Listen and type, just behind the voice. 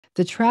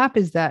The trap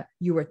is that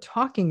you are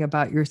talking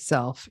about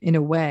yourself in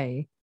a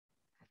way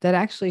that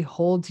actually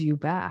holds you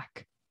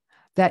back,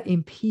 that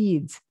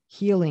impedes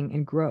healing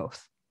and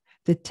growth.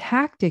 The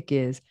tactic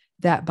is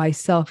that by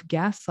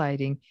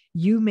self-gaslighting,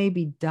 you may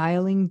be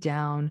dialing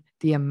down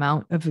the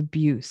amount of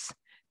abuse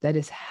that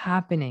is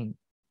happening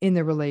in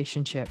the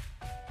relationship.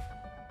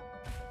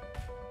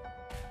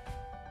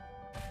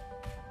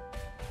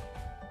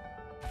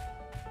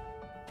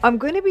 I'm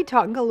going to be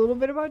talking a little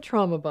bit about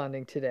trauma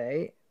bonding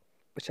today,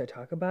 which I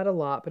talk about a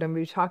lot, but I'm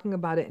going to be talking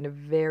about it in a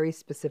very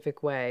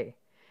specific way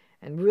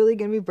and really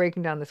going to be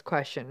breaking down this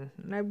question.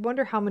 And I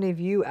wonder how many of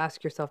you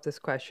ask yourself this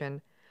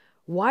question: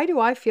 why do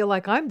I feel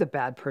like I'm the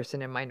bad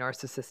person in my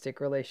narcissistic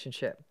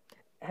relationship?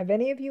 Have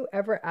any of you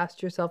ever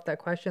asked yourself that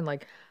question?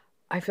 Like,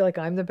 I feel like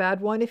I'm the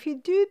bad one. If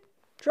you did,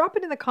 drop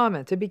it in the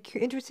comments. It'd be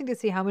interesting to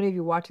see how many of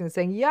you watching this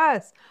saying,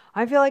 yes,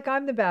 I feel like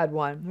I'm the bad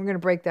one. We're going to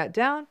break that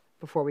down.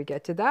 Before we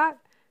get to that,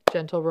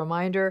 gentle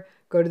reminder,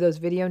 go to those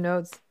video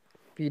notes.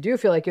 If you do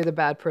feel like you're the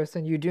bad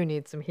person, you do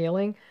need some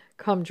healing,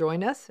 come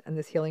join us in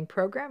this healing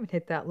program and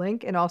hit that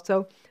link. And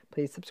also,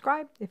 please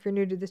subscribe if you're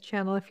new to this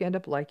channel. If you end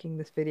up liking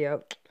this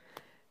video,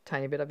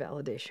 tiny bit of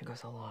validation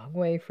goes a long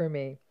way for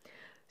me.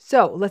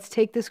 So let's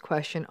take this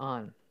question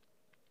on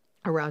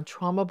around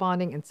trauma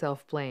bonding and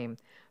self-blame.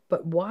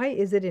 But why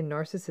is it in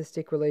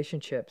narcissistic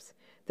relationships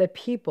that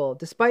people,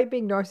 despite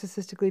being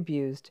narcissistically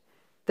abused,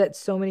 that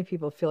so many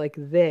people feel like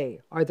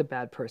they are the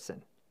bad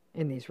person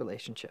in these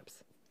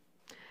relationships?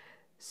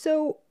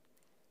 So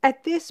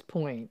at this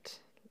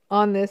point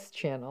on this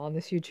channel, on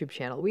this YouTube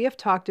channel, we have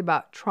talked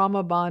about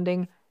trauma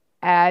bonding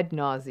ad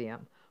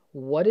nauseum,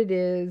 what it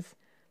is,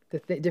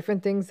 the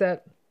different things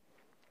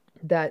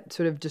that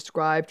sort of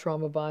describe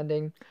trauma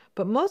bonding.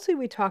 But mostly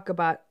we talk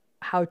about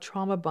how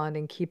trauma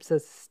bonding keeps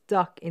us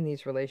stuck in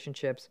these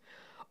relationships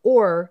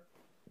or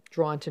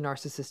drawn to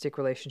narcissistic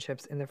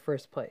relationships in the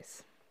first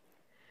place.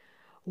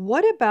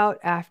 What about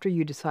after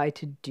you decide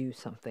to do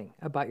something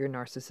about your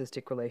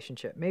narcissistic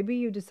relationship? Maybe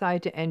you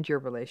decide to end your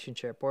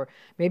relationship, or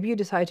maybe you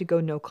decide to go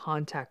no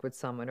contact with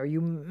someone, or you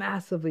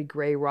massively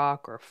gray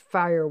rock or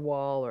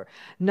firewall, or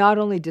not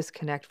only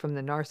disconnect from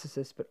the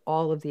narcissist, but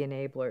all of the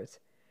enablers.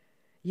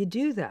 You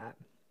do that,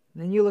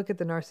 and then you look at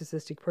the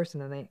narcissistic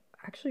person and they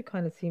actually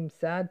kind of seem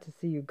sad to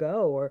see you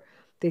go, or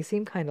they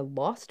seem kind of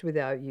lost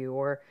without you,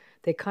 or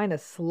they kind of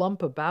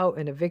slump about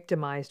in a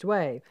victimized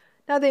way.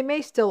 Now, they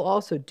may still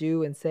also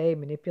do and say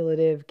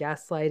manipulative,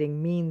 gaslighting,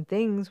 mean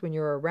things when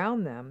you're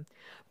around them,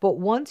 but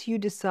once you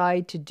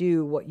decide to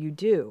do what you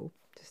do,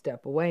 to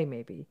step away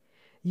maybe,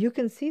 you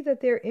can see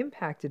that they're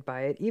impacted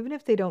by it, even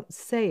if they don't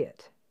say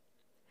it.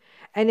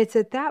 And it's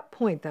at that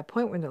point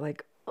when they're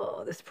like,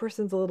 oh, this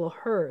person's a little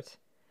hurt.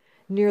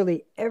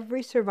 Nearly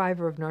every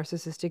survivor of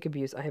narcissistic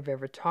abuse I have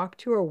ever talked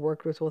to or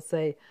worked with will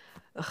say,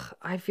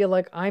 I feel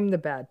like I'm the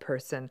bad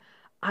person.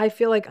 I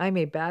feel like I'm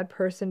a bad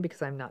person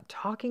because I'm not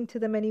talking to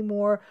them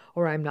anymore,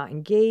 or I'm not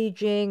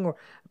engaging, or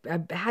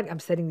I'm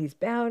setting these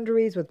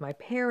boundaries with my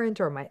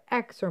parent or my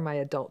ex or my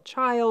adult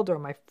child or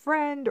my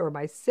friend or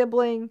my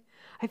sibling.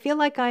 I feel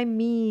like I'm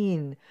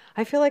mean.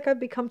 I feel like I've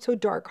become so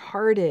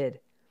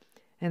dark-hearted.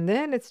 And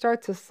then it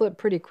starts to slip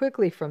pretty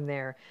quickly from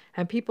there,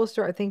 and people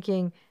start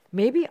thinking,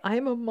 maybe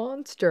I'm a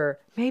monster.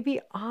 Maybe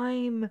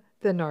I'm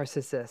the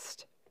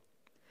narcissist.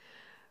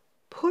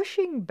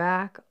 Pushing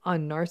back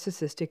on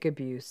narcissistic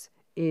abuse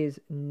is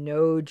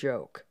no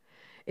joke.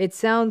 It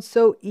sounds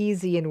so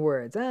easy in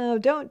words. Oh,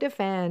 don't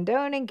defend,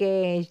 don't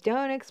engage,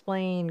 don't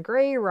explain,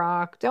 gray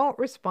rock, don't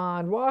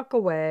respond, walk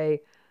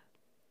away.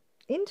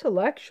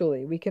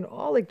 Intellectually, we can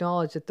all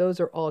acknowledge that those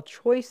are all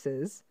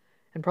choices,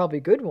 and probably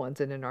good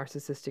ones in a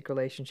narcissistic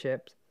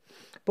relationship.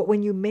 But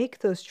when you make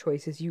those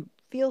choices, you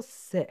feel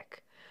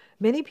sick.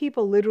 Many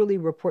people literally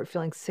report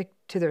feeling sick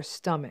to their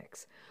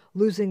stomachs,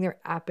 losing their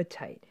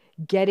appetite,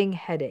 getting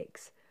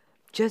headaches,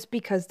 just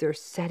because they're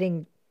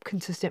setting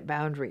consistent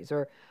boundaries,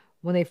 or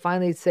when they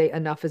finally say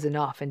enough is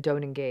enough and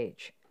don't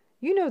engage.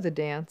 You know the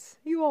dance.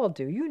 You all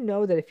do. You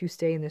know that if you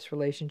stay in this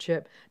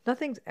relationship,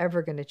 nothing's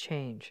ever going to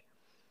change.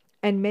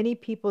 And many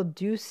people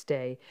do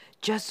stay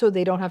just so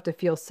they don't have to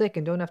feel sick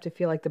and don't have to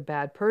feel like the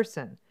bad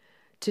person,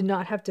 to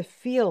not have to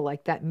feel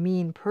like that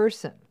mean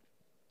person.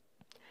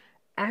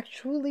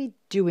 Actually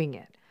doing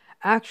it,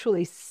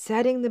 actually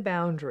setting the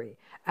boundary,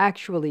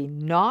 actually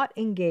not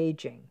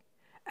engaging,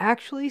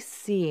 actually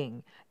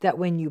seeing that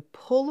when you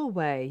pull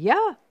away,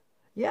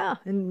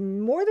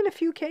 in more than a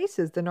few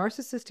cases, the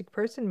narcissistic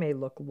person may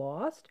look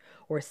lost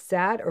or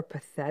sad or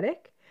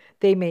pathetic.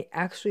 They may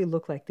actually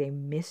look like they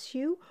miss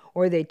you,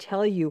 or they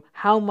tell you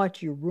how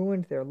much you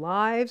ruined their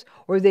lives,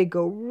 or they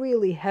go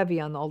really heavy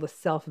on all the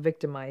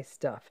self-victimized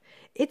stuff.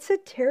 It's a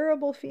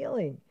terrible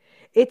feeling.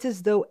 It's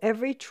as though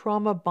every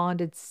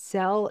trauma-bonded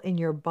cell in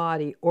your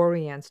body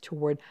orients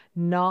toward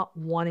not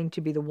wanting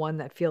to be the one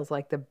that feels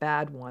like the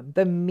bad one,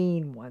 the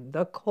mean one,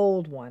 the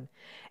cold one.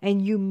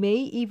 And you may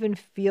even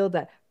feel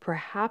that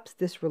perhaps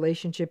this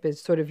relationship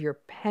is sort of your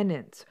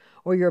penance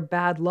or your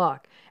bad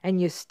luck, and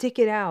you stick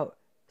it out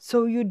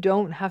so you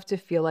don't have to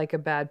feel like a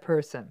bad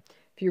person.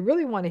 If you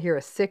really want to hear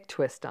a sick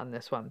twist on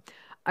this one,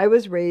 I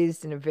was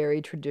raised in a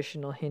very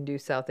traditional Hindu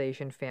South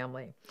Asian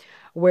family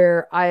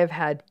where I have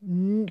had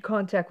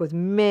contact with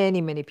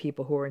many, many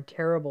people who are in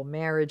terrible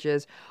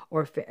marriages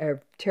or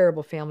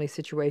terrible family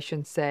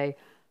situations say,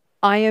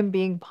 I am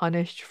being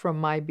punished from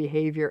my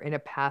behavior in a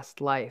past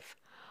life.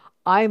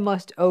 I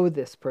must owe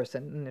this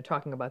person, and they're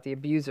talking about the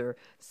abuser,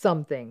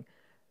 something.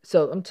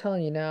 So I'm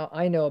telling you now,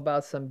 I know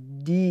about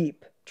some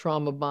deep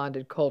trauma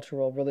bonded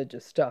cultural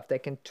religious stuff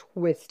that can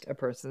twist a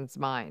person's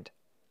mind.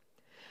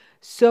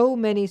 So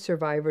many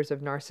survivors of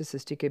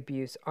narcissistic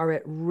abuse are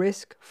at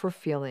risk for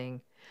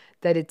feeling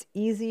that it's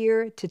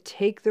easier to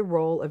take the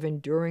role of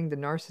enduring the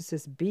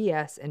narcissist's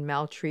BS and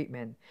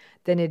maltreatment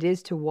than it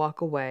is to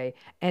walk away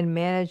and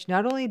manage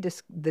not only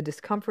the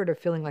discomfort of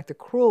feeling like the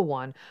cruel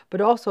one,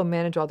 but also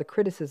manage all the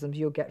criticisms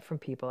you'll get from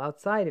people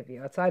outside of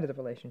you, outside of the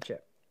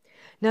relationship.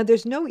 Now,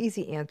 there's no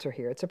easy answer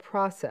here. It's a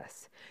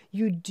process.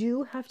 You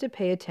do have to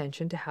pay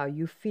attention to how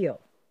you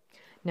feel.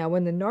 Now,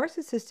 when the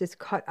narcissist is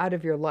cut out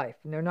of your life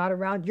and they're not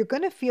around, you're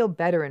going to feel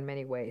better in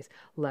many ways.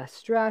 Less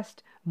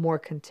stressed, more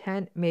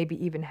content,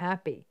 maybe even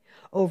happy.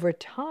 Over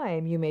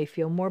time, you may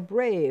feel more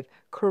brave,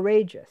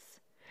 courageous.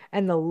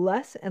 And the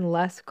less and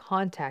less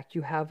contact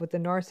you have with the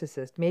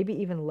narcissist, maybe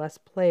even less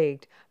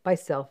plagued by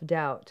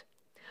self-doubt.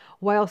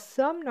 While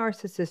some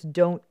narcissists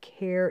don't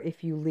care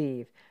if you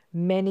leave,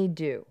 many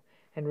do.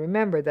 And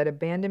remember that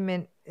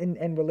abandonment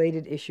and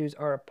related issues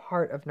are a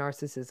part of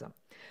narcissism.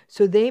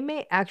 So they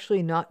may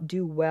actually not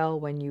do well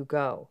when you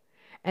go.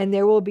 And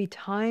there will be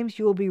times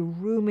you will be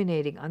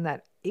ruminating on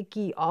that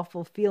icky,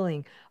 awful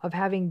feeling of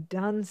having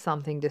done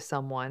something to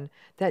someone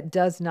that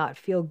does not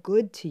feel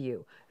good to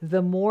you.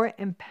 The more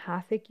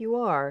empathic you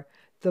are,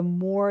 the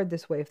more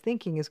this way of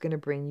thinking is going to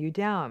bring you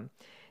down.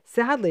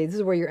 Sadly, this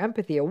is where your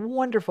empathy, a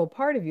wonderful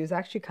part of you, is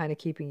actually kind of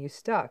keeping you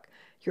stuck.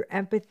 Your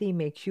empathy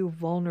makes you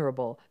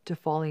vulnerable to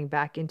falling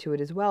back into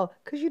it as well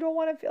because you don't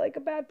want to feel like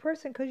a bad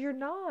person because you're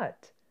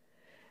not.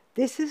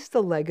 This is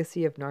the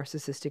legacy of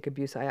narcissistic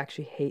abuse I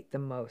actually hate the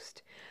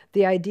most.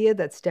 The idea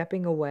that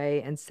stepping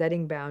away and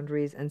setting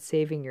boundaries and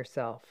saving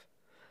yourself,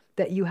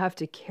 that you have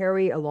to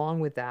carry along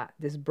with that,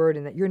 this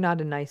burden that you're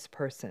not a nice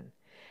person.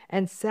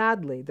 And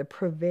sadly, the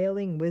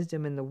prevailing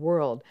wisdom in the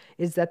world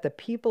is that the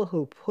people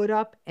who put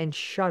up and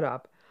shut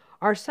up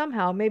are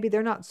somehow, maybe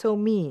they're not so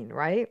mean,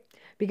 right?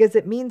 Because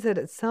it means that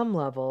at some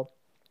level,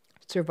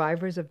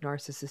 survivors of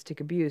narcissistic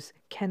abuse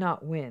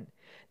cannot win.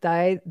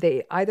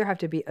 They either have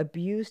to be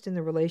abused in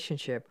the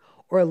relationship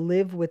or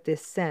live with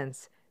this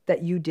sense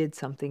that you did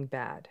something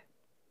bad.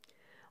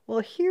 Well,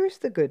 here's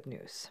the good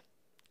news.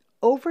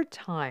 Over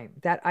time,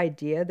 that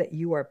idea that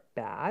you are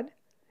bad,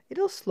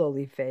 it'll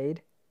slowly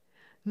fade.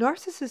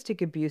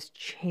 Narcissistic abuse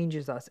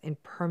changes us in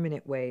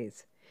permanent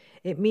ways.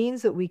 It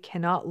means that we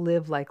cannot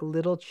live like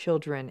little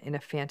children in a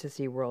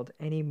fantasy world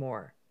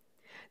anymore.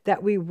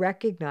 That we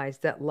recognize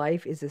that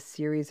life is a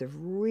series of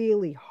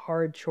really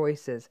hard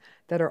choices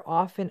that are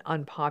often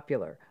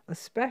unpopular,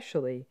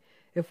 especially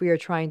if we are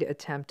trying to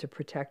attempt to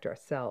protect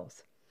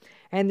ourselves.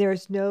 And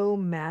there's no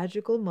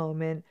magical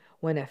moment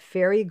when a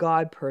fairy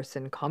god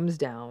person comes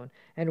down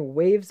and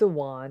waves a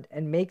wand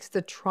and makes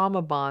the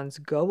trauma bonds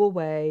go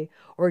away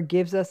or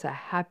gives us a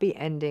happy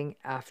ending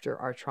after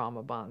our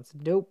trauma bonds.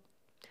 Nope.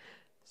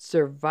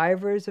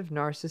 Survivors of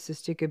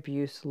narcissistic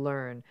abuse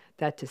learn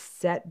that to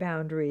set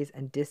boundaries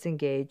and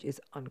disengage is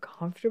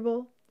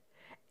uncomfortable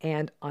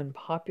and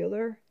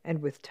unpopular,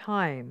 and with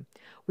time,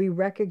 we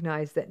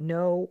recognize that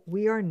no,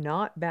 we are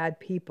not bad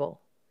people,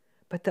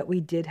 but that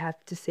we did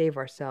have to save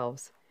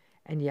ourselves,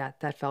 and yet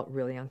that felt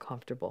really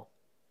uncomfortable.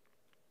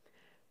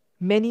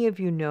 Many of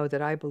you know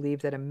that I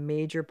believe that a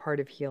major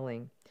part of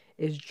healing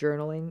is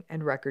journaling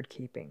and record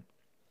keeping.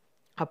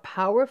 A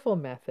powerful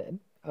method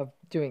of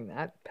doing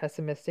that,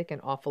 pessimistic and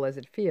awful as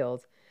it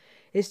feels,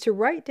 is to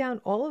write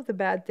down all of the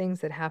bad things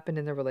that happened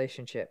in the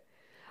relationship.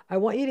 I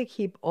want you to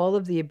keep all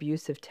of the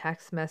abusive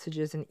text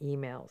messages and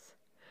emails.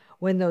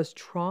 When those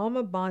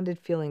trauma-bonded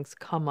feelings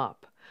come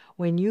up,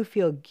 when you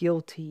feel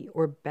guilty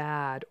or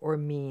bad or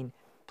mean,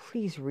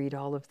 please read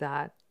all of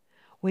that.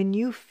 When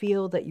you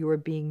feel that you are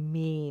being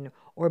mean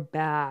or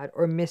bad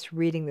or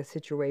misreading the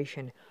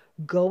situation,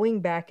 going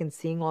back and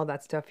seeing all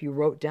that stuff you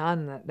wrote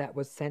down and that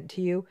was sent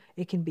to you,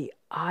 it can be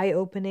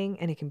eye-opening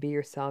and it can be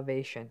your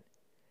salvation.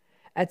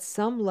 At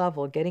some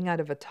level, getting out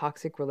of a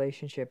toxic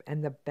relationship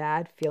and the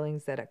bad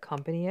feelings that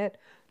accompany it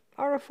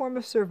are a form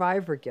of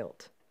survivor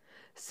guilt.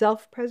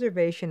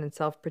 Self-preservation and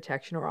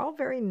self-protection are all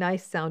very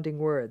nice sounding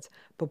words,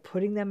 but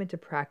putting them into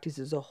practice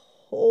is a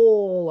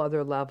whole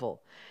other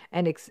level.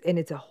 And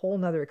it's a whole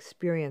nother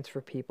experience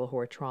for people who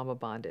are trauma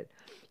bonded.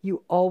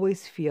 You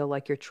always feel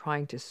like you're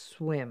trying to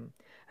swim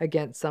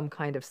against some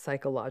kind of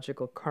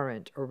psychological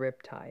current or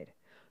riptide.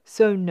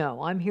 So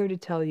no, I'm here to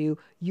tell you,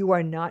 you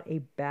are not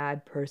a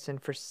bad person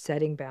for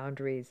setting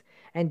boundaries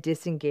and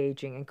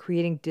disengaging and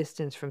creating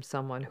distance from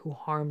someone who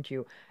harmed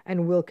you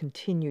and will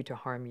continue to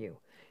harm you.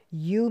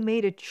 You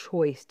made a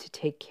choice to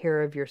take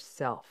care of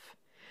yourself.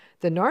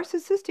 The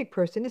narcissistic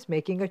person is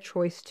making a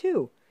choice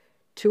too,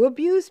 to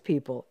abuse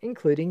people,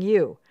 including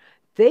you.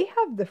 They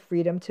have the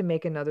freedom to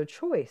make another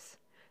choice.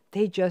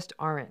 They just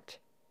aren't.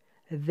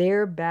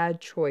 Their bad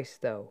choice,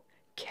 though,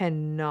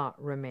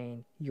 cannot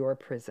remain your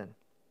prison.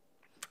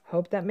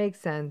 Hope that makes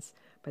sense.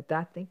 But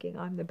that thinking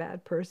I'm the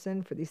bad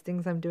person for these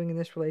things I'm doing in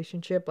this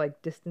relationship,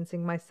 like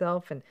distancing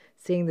myself and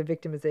seeing the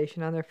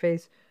victimization on their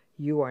face,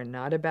 you are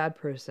not a bad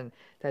person.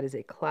 That is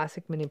a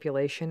classic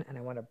manipulation, and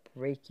I want to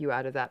break you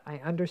out of that. I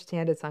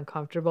understand it's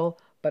uncomfortable,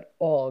 but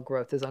all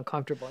growth is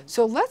uncomfortable.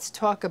 So let's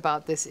talk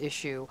about this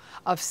issue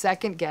of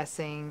second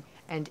guessing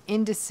and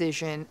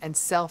indecision and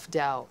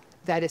self-doubt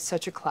that is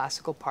such a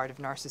classical part of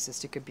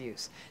narcissistic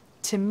abuse.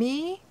 To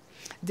me,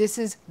 this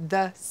is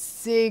the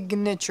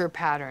signature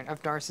pattern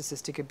of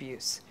narcissistic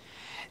abuse.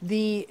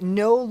 The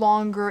no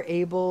longer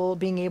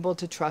being able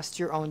to trust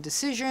your own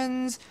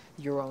decisions,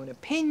 your own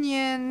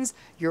opinions,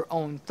 your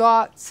own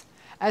thoughts.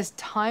 As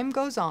time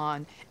goes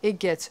on, it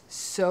gets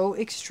so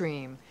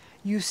extreme.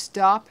 You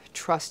stop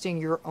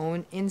trusting your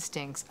own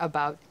instincts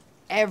about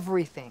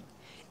everything,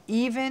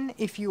 even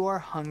if you are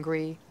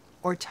hungry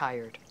or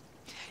tired.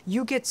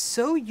 You get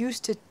so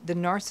used to the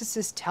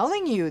narcissist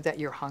telling you that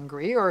you're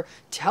hungry or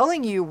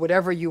telling you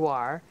whatever you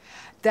are,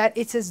 that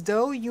it's as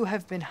though you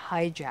have been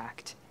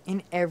hijacked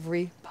in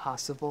every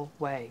possible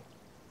way.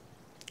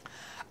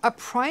 A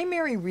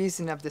primary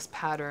reason of this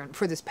pattern,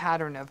 for this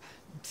pattern of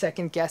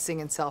second guessing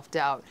and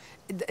self-doubt,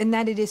 and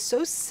that it is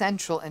so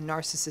central in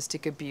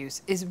narcissistic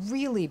abuse, is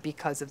really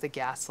because of the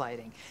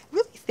gaslighting.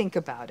 Really think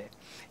about it.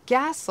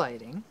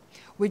 Gaslighting,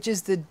 which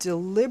is the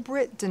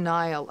deliberate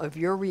denial of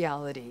your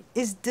reality,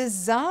 is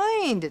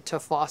designed to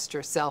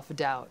foster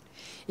self-doubt.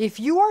 If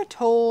you are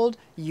told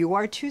you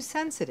are too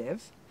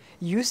sensitive,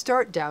 you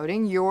start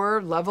doubting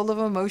your level of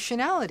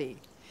emotionality.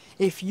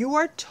 If you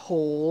are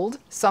told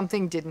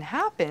something didn't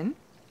happen,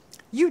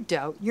 you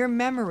doubt your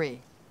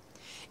memory.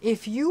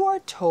 If you are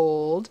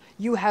told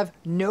you have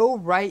no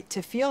right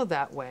to feel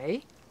that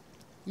way,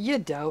 you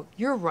doubt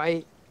your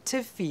right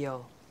to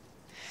feel.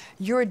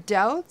 Your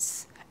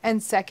doubts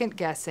and second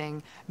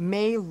guessing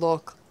may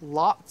look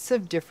lots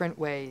of different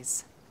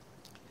ways.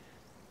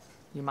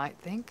 You might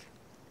think,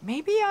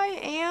 maybe I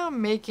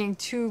am making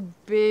too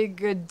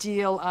big a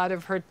deal out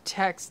of her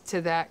text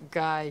to that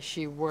guy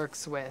she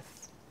works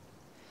with.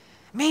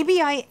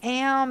 Maybe I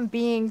am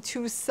being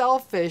too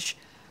selfish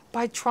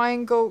by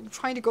trying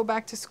to go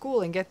back to school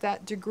and get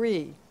that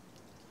degree.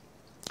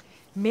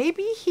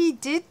 Maybe he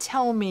did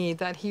tell me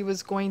that he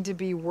was going to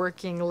be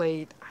working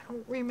late. I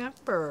don't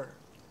remember.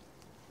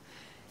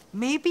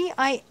 Maybe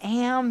I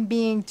am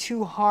being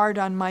too hard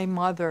on my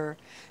mother.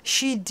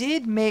 She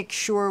did make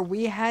sure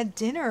we had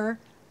dinner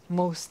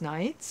most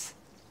nights.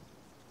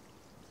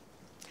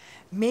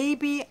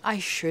 Maybe I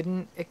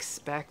shouldn't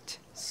expect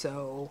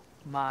so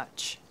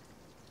much.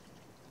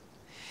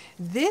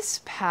 This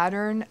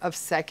pattern of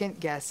second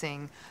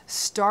guessing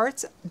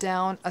starts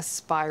down a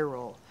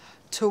spiral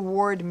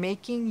toward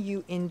making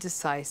you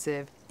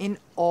indecisive in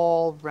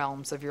all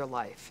realms of your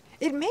life.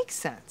 It makes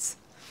sense.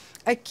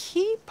 A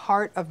key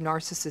part of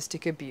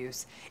narcissistic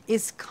abuse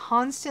is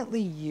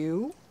constantly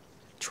you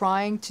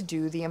trying to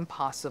do the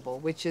impossible,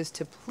 which is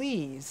to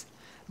please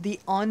the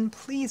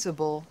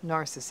unpleasable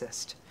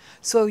narcissist.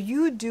 So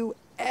you do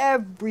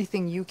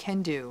everything you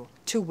can do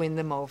to win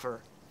them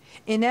over.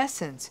 In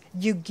essence,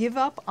 you give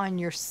up on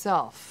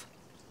yourself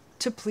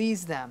to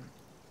please them.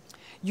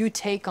 You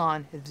take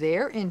on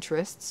their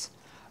interests,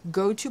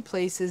 go to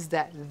places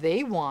that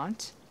they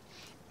want,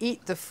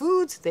 eat the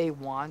foods they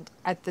want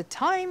at the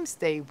times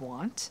they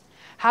want,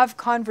 have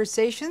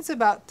conversations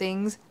about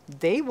things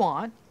they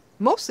want,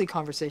 mostly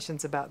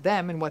conversations about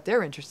them and what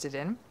they're interested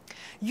in.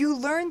 You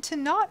learn to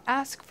not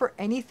ask for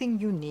anything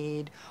you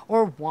need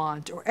or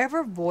want or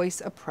ever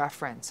voice a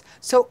preference.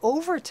 So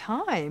over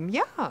time,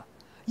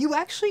 you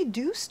actually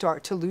do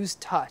start to lose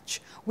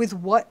touch with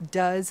what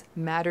does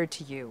matter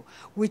to you,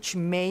 which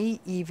may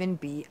even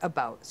be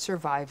about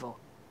survival.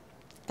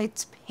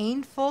 It's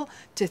painful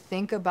to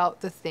think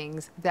about the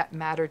things that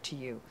matter to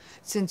you,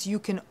 since you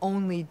can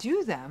only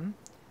do them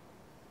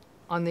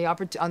on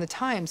the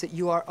times that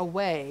you are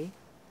away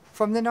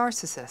from the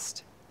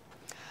narcissist.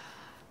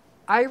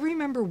 I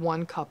remember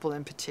one couple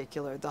in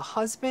particular. The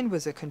husband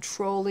was a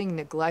controlling,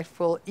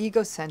 neglectful,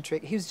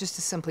 egocentric. He was just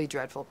a simply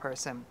dreadful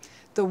person.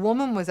 The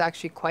woman was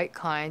actually quite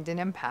kind and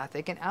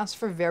empathic and asked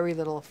for very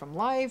little from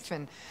life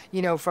and,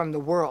 from the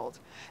world.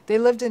 They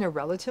lived in a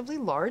relatively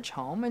large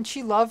home, and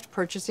she loved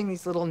purchasing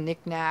these little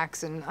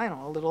knickknacks and,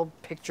 little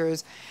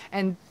pictures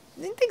and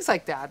things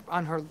like that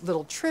on her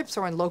little trips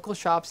or in local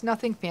shops.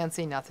 Nothing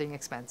fancy, nothing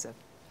expensive.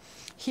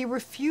 He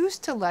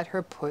refused to let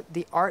her put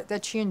the art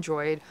that she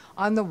enjoyed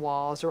on the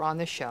walls or on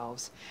the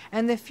shelves,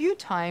 and the few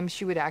times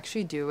she would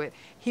actually do it,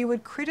 he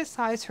would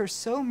criticize her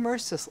so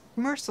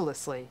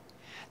mercilessly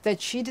that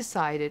she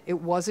decided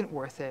it wasn't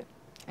worth it,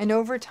 and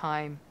over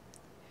time,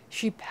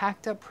 she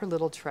packed up her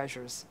little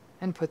treasures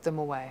and put them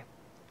away.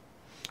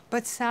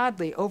 But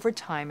sadly, over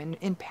time, and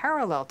in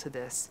parallel to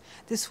this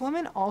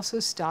woman also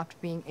stopped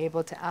being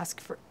able to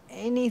ask for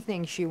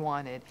anything she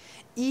wanted,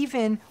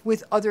 even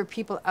with other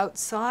people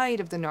outside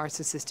of the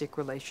narcissistic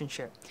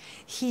relationship.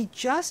 He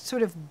just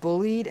sort of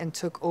bullied and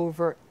took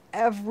over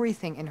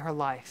everything in her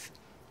life.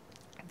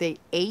 They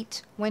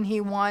ate when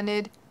he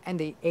wanted, and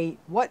they ate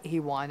what he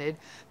wanted.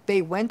 They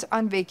went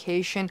on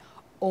vacation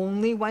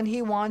only when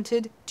he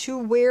wanted, to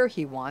where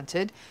he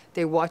wanted.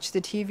 They watched the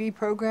TV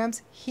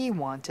programs he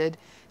wanted.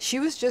 She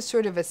was just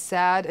sort of a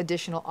sad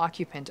additional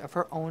occupant of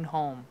her own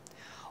home.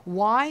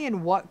 Why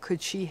and what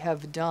could she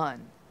have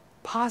done?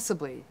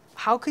 Possibly.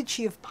 How could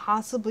she have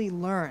possibly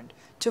learned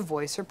to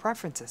voice her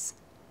preferences?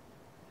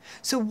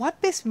 So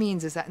what this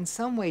means is that in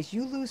some ways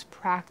you lose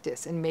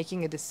practice in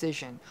making a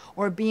decision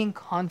or being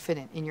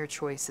confident in your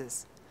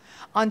choices.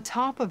 On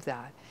top of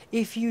that,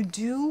 if you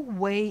do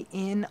weigh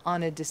in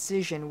on a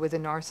decision with a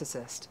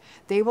narcissist,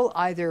 they will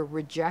either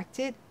reject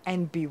it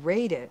and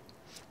berate it,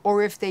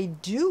 or if they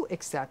do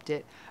accept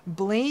it,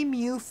 blame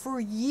you for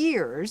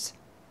years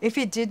if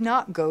it did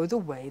not go the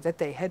way that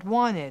they had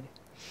wanted.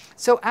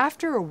 So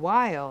after a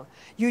while,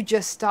 you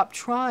just stop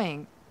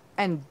trying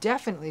and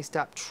definitely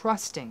stop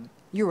trusting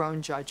your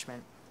own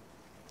judgment.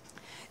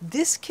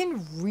 This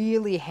can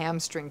really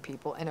hamstring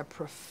people in a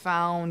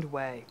profound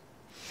way.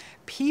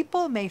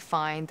 People may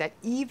find that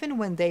even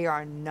when they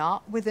are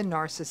not with a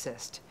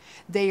narcissist,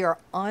 they are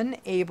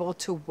unable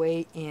to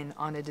weigh in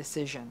on a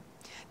decision.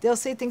 They'll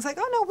say things like,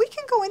 "Oh no, we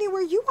can go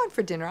anywhere you want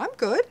for dinner. I'm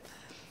good.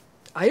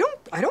 I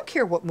don't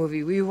care what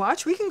movie we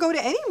watch. We can go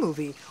to any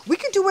movie. We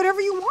can do whatever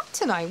you want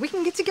tonight. We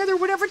can get together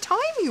whatever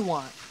time you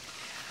want."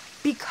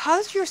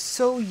 Because you're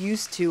so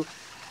used to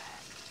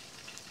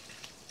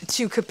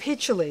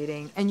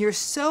capitulating, and you're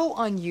so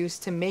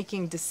unused to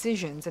making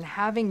decisions and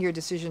having your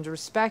decisions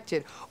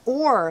respected,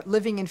 or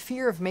living in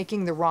fear of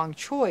making the wrong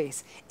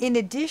choice. In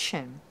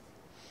addition,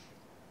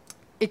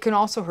 it can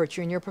also hurt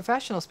you in your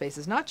professional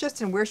spaces, not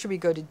just in where should we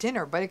go to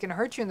dinner, but it can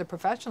hurt you in the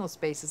professional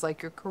spaces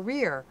like your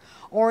career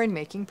or in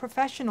making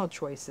professional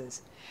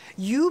choices.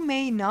 You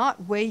may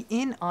not weigh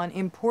in on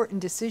important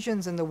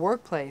decisions in the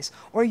workplace,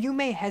 or you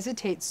may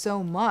hesitate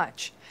so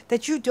much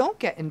that you don't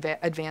get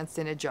advanced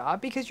in a job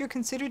because you're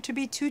considered to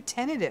be too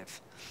tentative.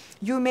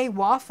 You may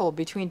waffle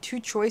between two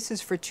choices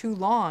for too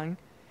long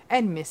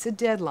and miss a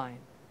deadline.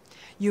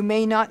 You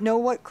may not know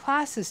what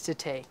classes to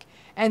take,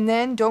 and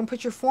then don't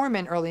put your form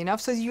in early enough,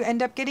 so you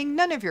end up getting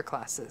none of your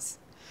classes.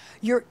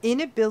 Your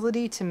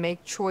inability to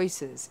make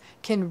choices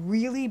can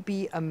really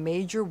be a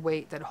major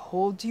weight that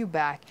holds you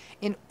back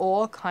in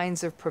all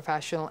kinds of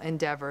professional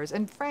endeavors,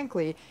 and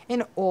frankly,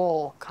 in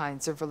all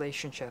kinds of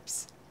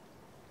relationships.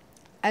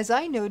 As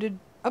I noted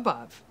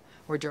above,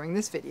 or during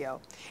this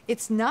video,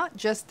 it's not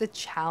just the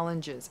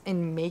challenges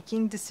in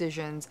making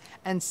decisions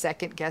and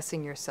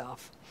second-guessing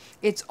yourself.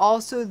 It's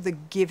also the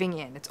giving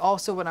in. It's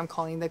also what I'm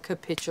calling the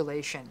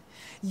capitulation.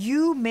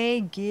 You may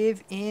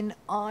give in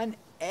on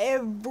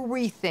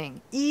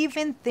everything,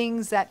 even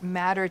things that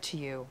matter to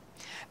you,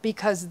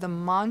 because the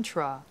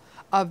mantra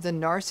of the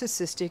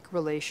narcissistic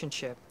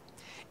relationship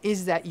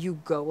is that you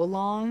go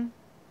along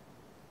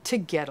to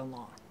get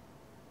along.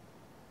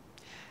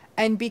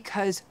 And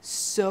because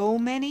so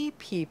many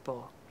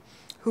people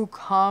who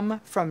come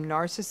from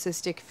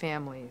narcissistic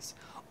families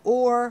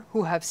or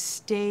who have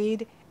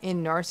stayed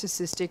in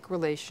narcissistic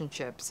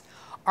relationships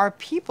are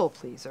people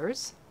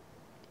pleasers,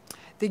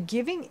 the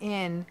giving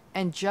in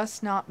and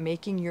just not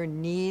making your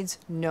needs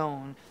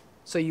known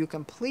so you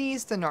can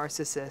please the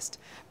narcissist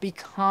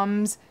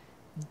becomes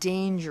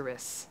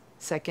dangerous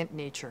second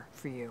nature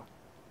for you.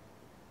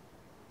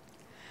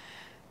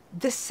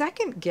 The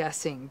second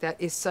guessing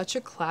that is such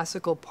a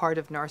classical part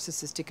of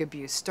narcissistic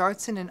abuse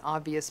starts in an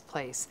obvious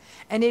place,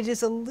 and it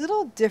is a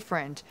little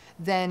different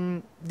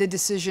than the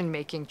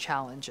decision-making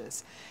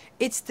challenges.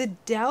 It's the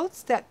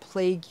doubts that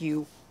plague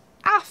you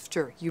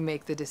after you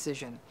make the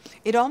decision.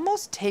 It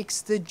almost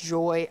takes the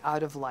joy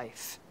out of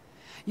life.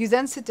 You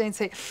then sit down and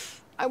say,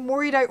 "I'm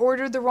worried I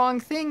ordered the wrong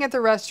thing at the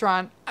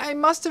restaurant. I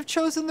must have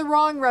chosen the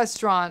wrong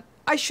restaurant.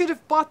 I should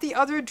have bought the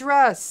other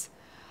dress.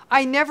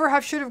 I never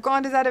should have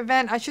gone to that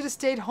event. I should have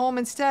stayed home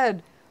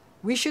instead.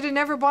 We should have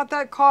never bought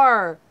that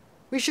car.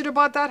 We should have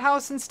bought that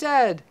house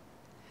instead."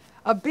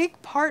 A big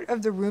part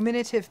of the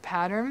ruminative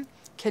pattern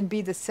can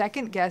be the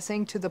second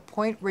guessing to the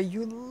point where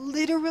you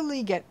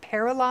literally get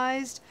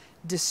paralyzed,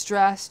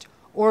 distressed,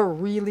 or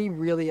really,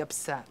 really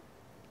upset.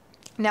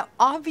 Now,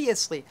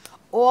 obviously,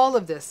 all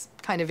of this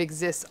kind of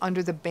exists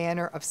under the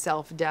banner of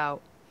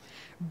self-doubt.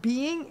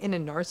 Being in a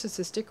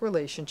narcissistic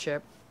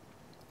relationship,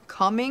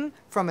 coming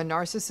from a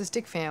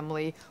narcissistic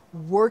family,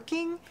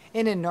 working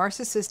in a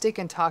narcissistic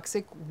and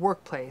toxic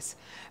workplace,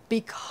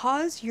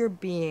 because you're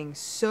being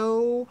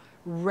so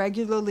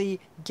regularly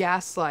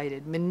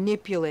gaslighted,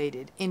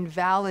 manipulated,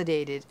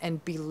 invalidated,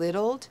 and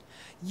belittled,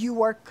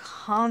 you are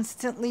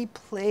constantly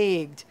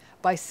plagued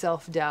by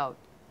self-doubt.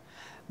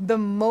 The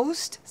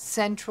most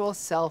central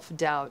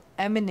self-doubt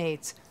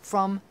emanates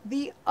from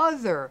the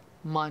other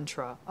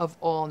mantra of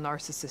all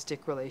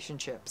narcissistic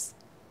relationships.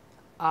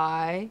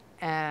 I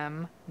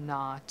am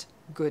not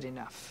good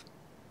enough.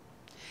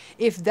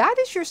 If that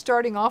is your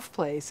starting off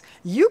place,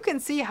 you can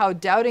see how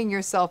doubting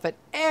yourself at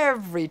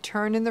every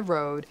turn in the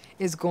road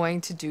is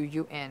going to do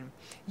you in.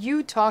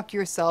 You talk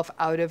yourself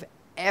out of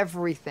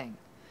everything.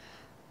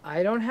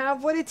 I don't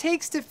have what it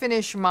takes to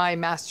finish my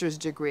master's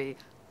degree.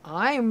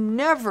 I'm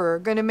never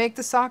going to make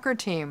the soccer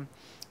team.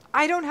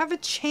 I don't have a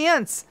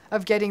chance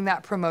of getting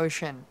that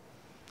promotion.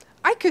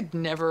 I could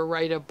never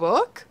write a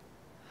book.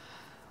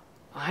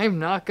 I'm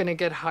not going to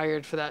get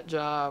hired for that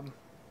job.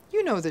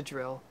 You know the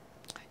drill.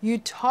 You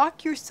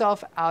talk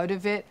yourself out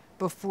of it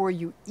before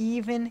you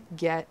even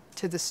get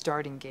to the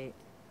starting gate.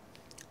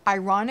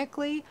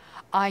 Ironically,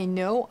 I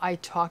know I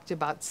talked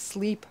about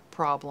sleep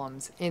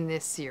problems in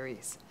this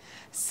series.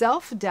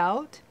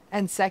 Self-doubt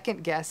and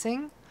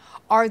second-guessing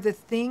are the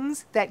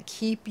things that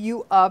keep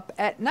you up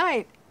at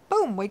night.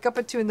 Boom, wake up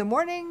at 2 in the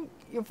morning,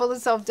 you're full of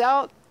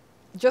self-doubt.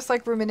 Just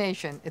like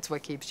rumination, it's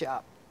what keeps you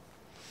up.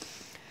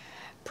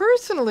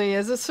 Personally,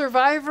 as a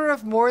survivor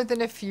of more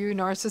than a few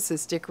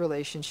narcissistic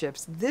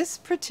relationships, this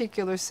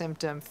particular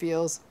symptom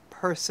feels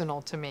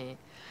personal to me.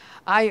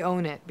 I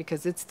own it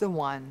because it's the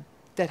one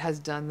that has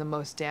done the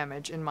most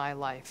damage in my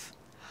life.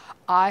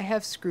 I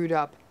have screwed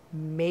up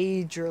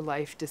major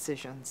life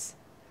decisions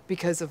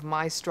because of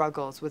my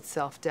struggles with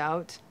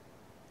self-doubt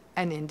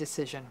and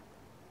indecision.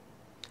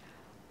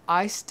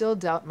 I still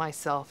doubt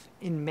myself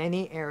in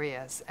many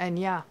areas, and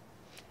yeah,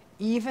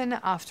 even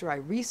after I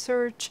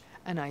research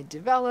and I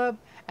develop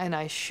and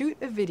I shoot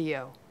a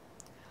video,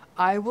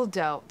 I will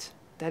doubt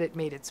that it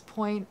made its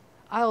point.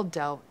 I'll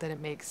doubt that it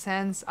makes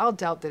sense. I'll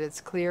doubt that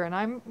it's clear. And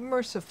I'm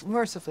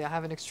mercifully, I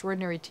have an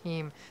extraordinary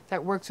team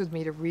that works with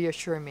me to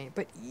reassure me.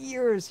 But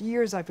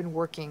years I've been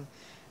working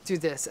through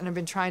this and I've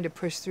been trying to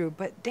push through.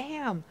 But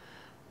damn,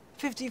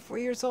 54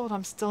 years old,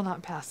 I'm still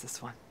not past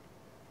this one.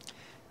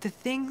 The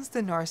things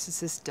the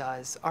narcissist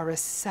does are a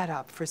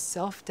setup for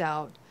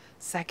self-doubt,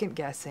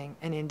 second-guessing,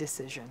 and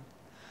indecision.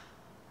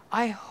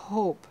 I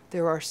hope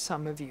there are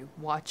some of you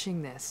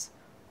watching this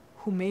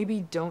who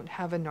maybe don't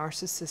have a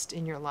narcissist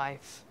in your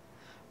life,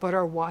 but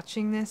are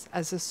watching this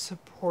as a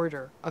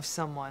supporter of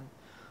someone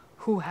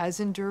who has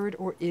endured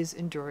or is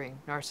enduring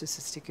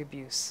narcissistic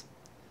abuse.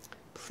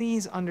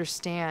 Please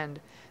understand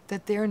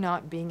that they're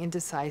not being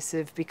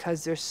indecisive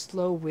because they're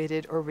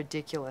slow-witted or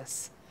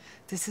ridiculous.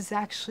 This is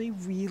actually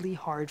really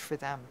hard for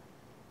them.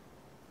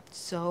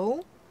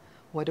 So,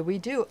 what do we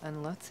do?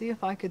 And let's see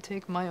if I could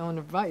take my own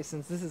advice,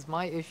 since this is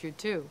my issue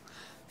too.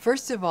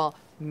 First of all,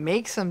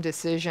 make some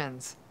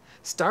decisions.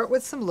 Start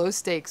with some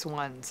low-stakes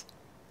ones.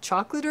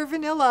 Chocolate or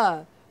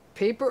vanilla?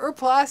 Paper or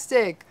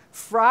plastic?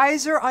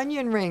 Fries or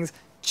onion rings?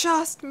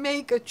 Just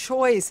make a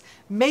choice.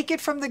 Make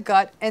it from the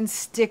gut and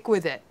stick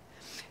with it.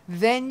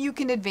 Then you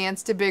can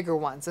advance to bigger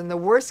ones. In the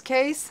worst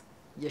case,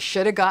 you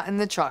should have gotten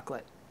the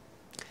chocolate.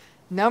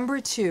 Number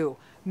 2,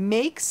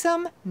 make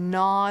some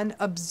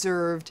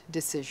non-observed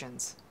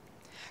decisions.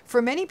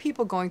 For many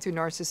people going through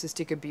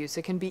narcissistic abuse,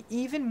 it can be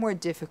even more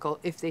difficult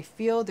if they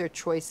feel their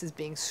choice is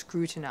being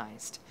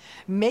scrutinized.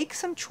 Make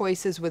some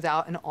choices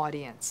without an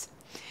audience.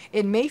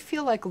 It may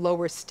feel like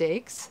lower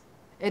stakes,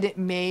 and it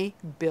may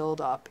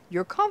build up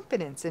your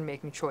confidence in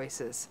making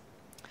choices.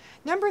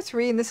 Number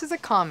 3, and this is a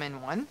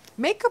common one,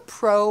 make a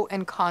pro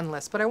and con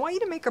list, but I want you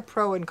to make a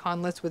pro and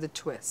con list with a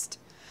twist.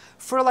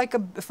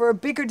 For a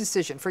bigger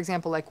decision, for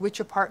example, like which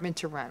apartment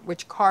to rent,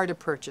 which car to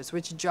purchase,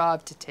 which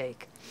job to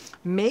take,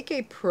 make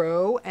a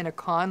pro and a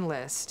con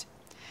list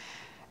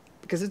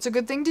because it's a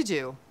good thing to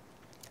do.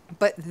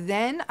 But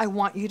then I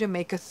want you to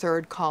make a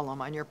third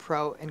column on your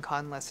pro and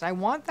con list. And I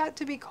want that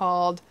to be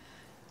called,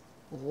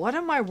 what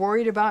am I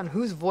worried about and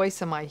whose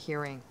voice am I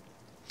hearing?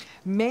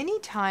 Many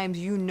times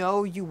you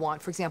know you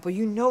want, for example,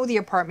 you know the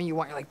apartment you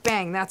want. You're like,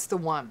 bang, that's the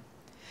one.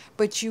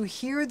 But you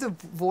hear the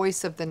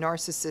voice of the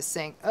narcissist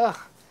saying, ugh,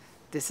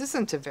 this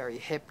isn't a very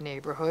hip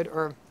neighborhood,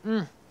 or,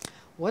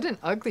 what an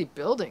ugly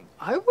building.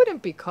 I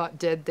wouldn't be caught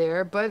dead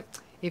there, but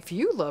if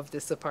you love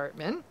this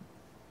apartment,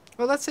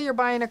 or let's say you're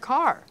buying a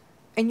car,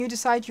 and you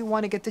decide you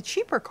want to get the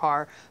cheaper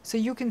car so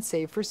you can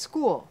save for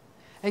school.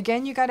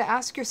 Again, you got to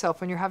ask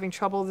yourself when you're having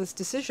trouble with this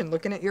decision,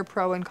 looking at your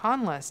pro and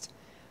con list,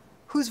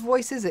 whose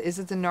voice is it? Is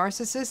it the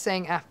narcissist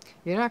saying,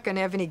 you're not going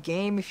to have any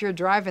game if you're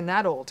driving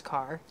that old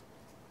car?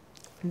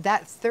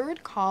 That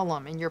third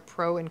column in your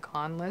pro and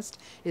con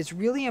list is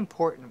really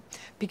important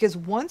because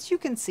once you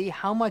can see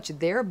how much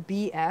their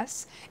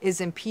BS is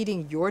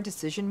impeding your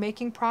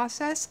decision-making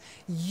process,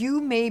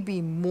 you may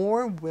be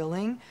more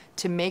willing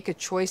to make a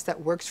choice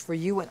that works for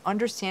you and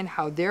understand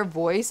how their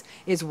voice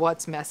is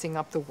what's messing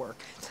up the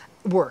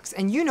works.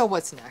 And you know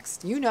what's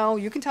next. You know,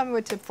 you can tell me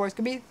what tip 4 is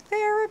going to be.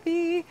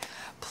 Therapy.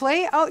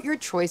 Play out your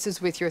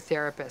choices with your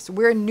therapist.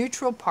 We're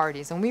neutral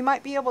parties, and we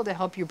might be able to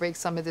help you break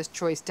some of this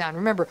choice down.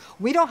 Remember,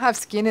 we don't have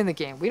skin in the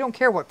game. We don't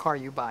care what car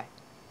you buy.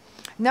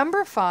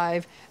 Number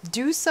 5,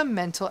 do some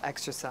mental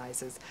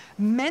exercises.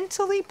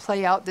 Mentally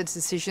play out the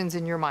decisions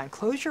in your mind.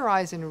 Close your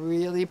eyes and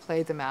really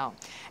play them out.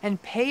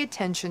 And pay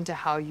attention to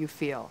how you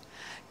feel.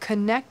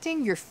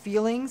 Connecting your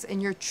feelings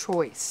and your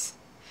choice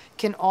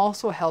can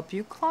also help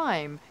you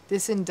climb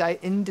this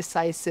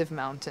indecisive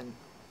mountain.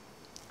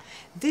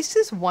 This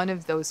is one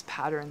of those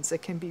patterns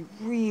that can be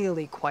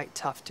really quite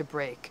tough to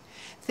break.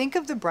 Think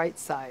of the bright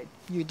side.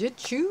 You did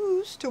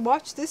choose to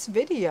watch this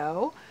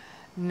video.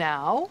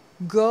 Now,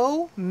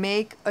 go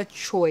make a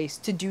choice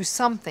to do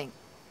something,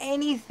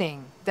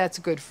 anything that's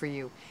good for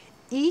you.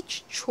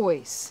 Each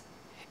choice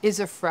is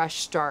a fresh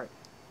start.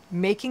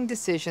 Making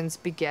decisions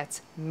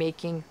begets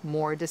making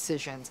more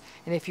decisions.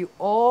 And if you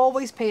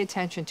always pay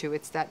attention to,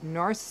 it's that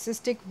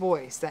narcissistic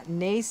voice, that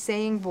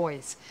naysaying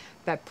voice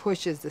that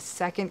pushes the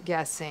second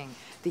guessing,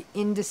 the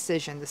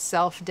indecision, the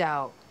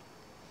self-doubt,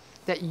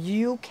 that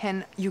you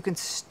can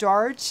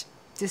start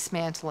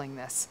dismantling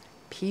this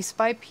piece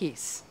by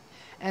piece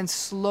and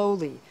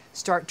slowly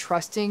start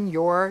trusting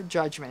your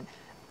judgment.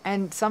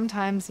 And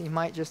sometimes you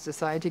might just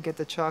decide to get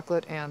the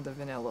chocolate and the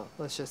vanilla.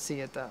 Let's just see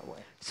it that way.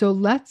 So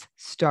let's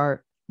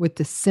start with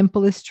the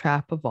simplest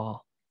trap of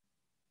all,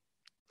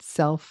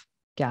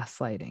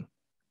 self-gaslighting.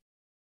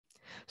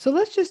 So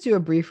let's just do a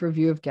brief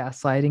review of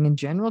gaslighting in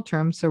general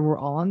terms so we're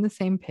all on the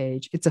same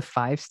page. It's a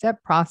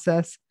 5-step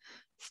process.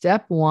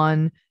 Step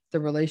 1, the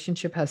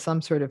relationship has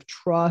some sort of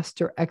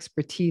trust or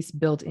expertise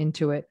built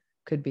into it.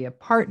 Could be a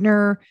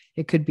partner.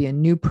 It could be a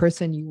new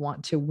person you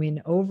want to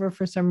win over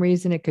for some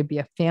reason. It could be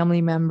a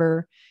family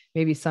member,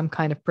 maybe some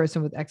kind of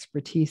person with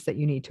expertise that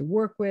you need to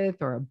work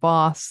with, or a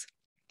boss.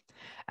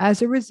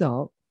 As a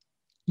result,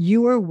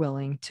 you are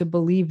willing to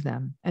believe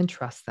them and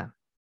trust them.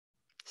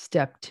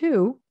 Step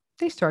 2,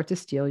 they start to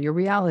steal your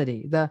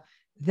reality.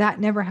 That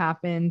never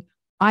happened.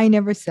 I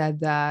never said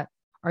that.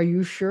 Are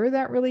you sure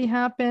that really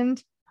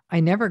happened? I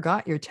never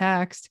got your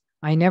text.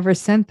 I never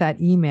sent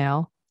that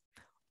email.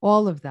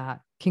 All of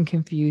that can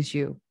confuse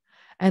you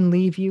and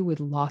leave you with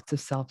lots of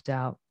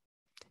self-doubt.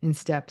 In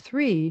step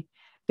 3,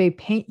 they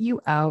paint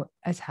you out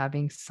as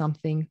having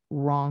something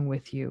wrong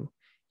with you.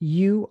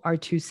 You are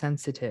too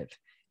sensitive.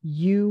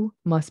 You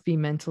must be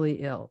mentally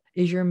ill.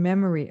 Is your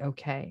memory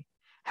okay?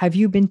 Have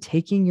you been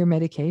taking your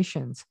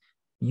medications?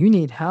 You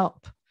need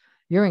help.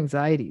 Your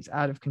anxiety is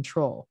out of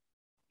control.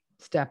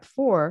 Step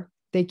 4,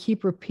 they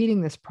keep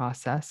repeating this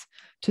process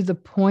to the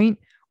point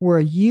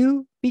where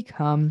you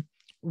become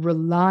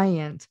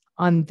reliant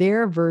on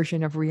their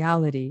version of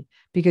reality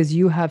because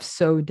you have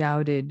so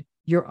doubted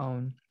your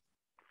own.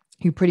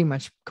 You pretty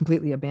much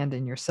completely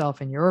abandon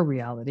yourself and your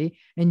reality,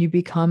 and you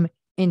become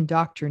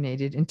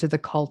indoctrinated into the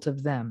cult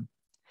of them.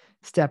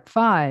 Step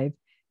 5,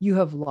 you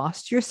have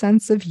lost your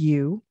sense of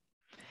you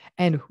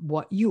and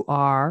what you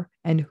are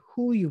and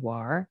who you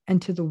are,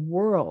 and to the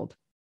world,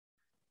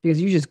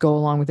 because you just go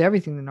along with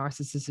everything the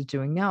narcissist is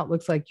doing now. It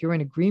looks like you're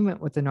in agreement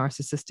with the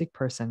narcissistic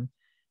person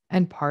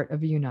and part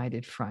of a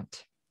united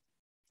front.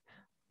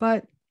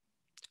 But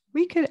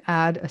we could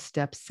add a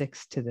step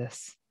 6 to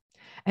this,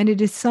 and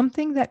it is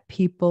something that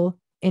people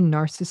in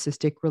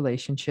narcissistic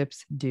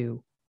relationships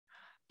do.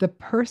 The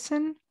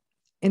person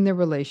in the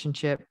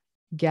relationship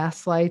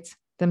gaslights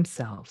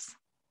themselves.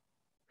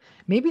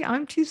 Maybe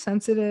I'm too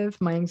sensitive.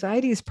 My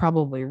anxiety is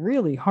probably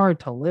really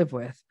hard to live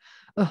with.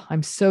 Ugh,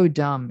 I'm so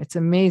dumb. It's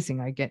amazing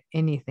I get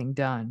anything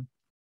done.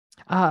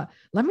 Let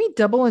me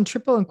double and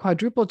triple and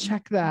quadruple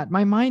check that.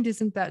 My mind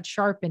isn't that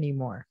sharp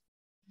anymore.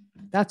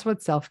 That's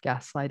what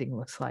self-gaslighting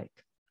looks like.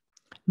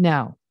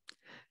 Now,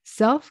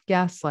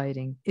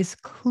 self-gaslighting is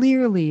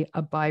clearly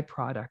a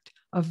byproduct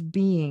of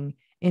being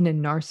in a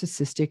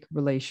narcissistic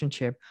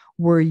relationship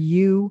where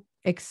you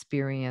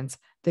experience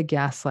the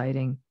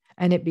gaslighting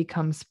and it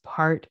becomes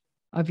part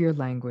of your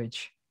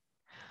language.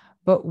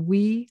 But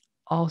we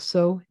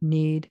also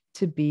need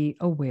to be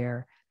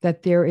aware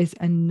that there is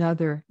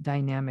another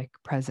dynamic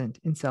present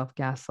in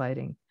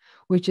self-gaslighting,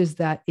 which is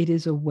that it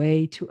is a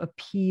way to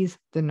appease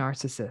the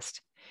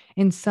narcissist.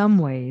 In some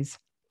ways,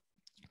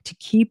 to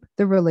keep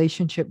the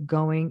relationship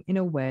going in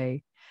a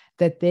way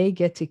that they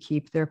get to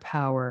keep their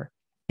power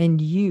and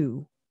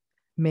you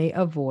may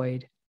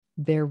avoid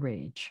their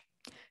rage.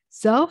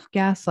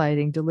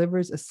 Self-gaslighting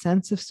delivers a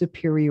sense of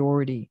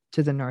superiority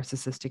to the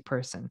narcissistic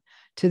person,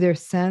 to their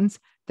sense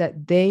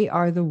that they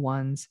are the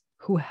ones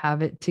who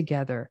have it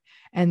together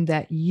and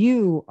that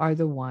you are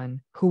the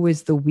one who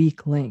is the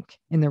weak link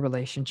in the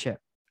relationship.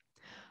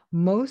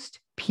 Most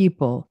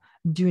people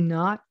do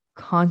not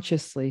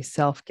consciously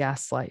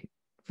self-gaslight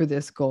for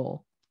this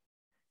goal.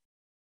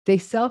 They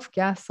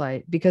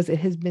self-gaslight because it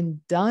has been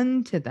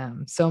done to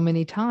them so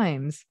many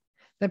times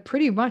that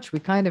pretty much we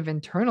kind of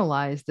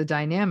internalize the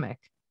dynamic.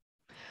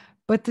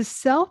 But the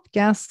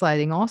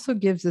self-gaslighting also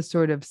gives a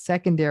sort of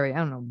secondary,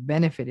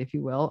 benefit, if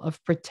you will,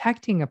 of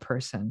protecting a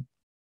person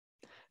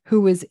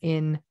who is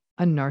in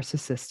a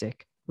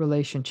narcissistic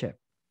relationship.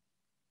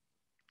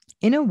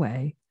 In a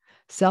way,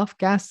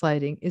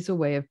 self-gaslighting is a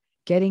way of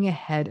getting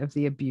ahead of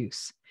the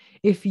abuse.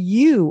 If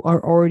you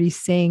are already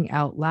saying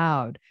out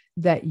loud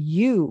that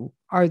you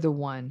are the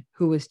one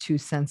who is too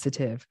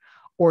sensitive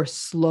or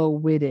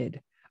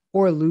slow-witted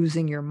or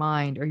losing your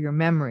mind or your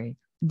memory,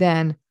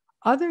 then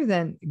other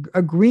than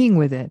agreeing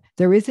with it,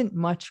 there isn't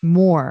much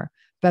more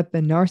that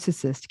the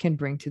narcissist can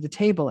bring to the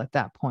table at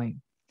that point.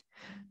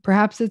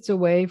 Perhaps it's a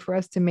way for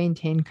us to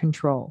maintain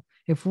control.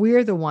 If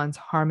we're the ones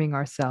harming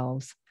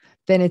ourselves,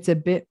 then it's a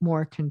bit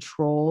more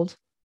controlled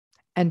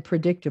and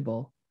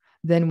predictable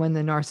than when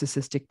the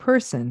narcissistic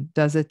person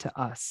does it to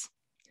us.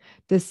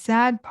 The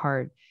sad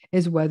part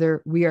is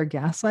whether we are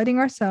gaslighting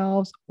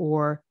ourselves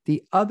or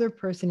the other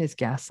person is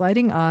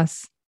gaslighting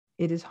us,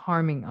 it is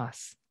harming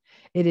us.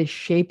 It is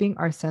shaping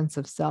our sense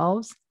of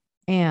selves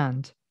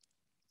and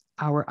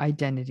our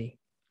identity.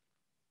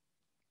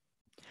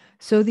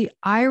 So the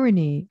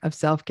irony of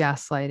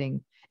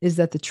self-gaslighting is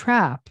that the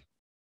trap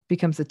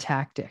becomes a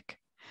tactic.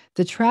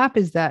 The trap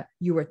is that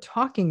you are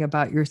talking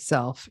about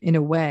yourself in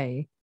a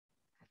way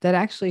that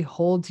actually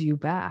holds you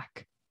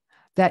back,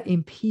 that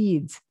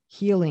impedes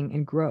healing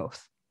and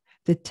growth.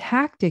 The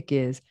tactic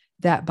is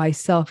that by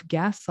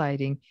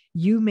self-gaslighting,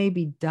 you may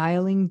be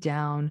dialing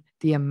down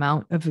the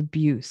amount of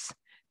abuse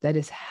that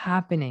is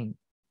happening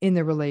in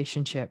the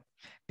relationship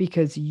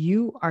because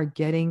you are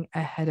getting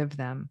ahead of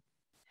them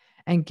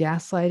and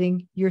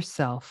gaslighting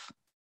yourself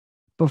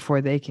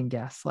before they can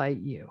gaslight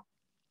you.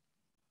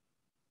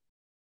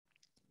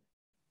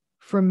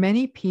 For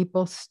many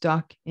people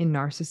stuck in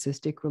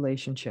narcissistic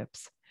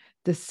relationships,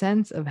 the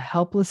sense of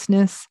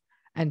helplessness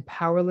and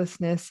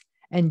powerlessness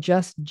and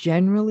just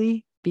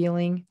generally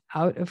feeling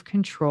out of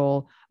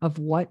control of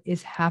what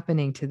is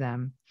happening to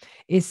them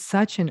is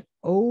such an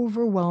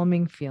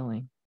overwhelming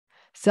feeling.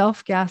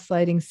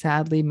 Self-gaslighting,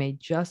 sadly, may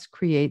just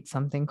create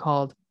something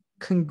called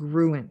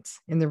congruence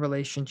in the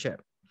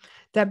relationship.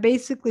 That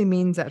basically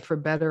means that for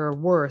better or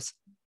worse,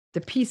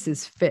 the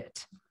pieces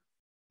fit.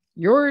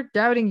 You're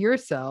doubting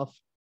yourself,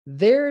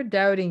 they're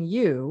doubting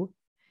you.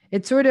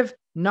 It sort of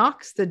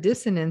knocks the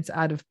dissonance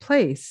out of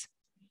place.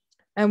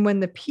 And when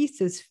the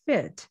pieces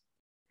fit,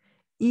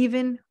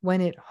 even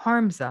when it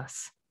harms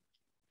us,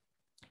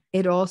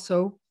 it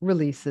also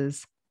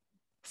releases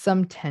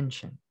some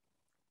tension.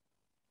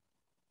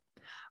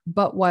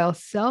 But while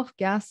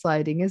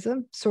self-gaslighting is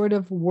a sort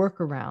of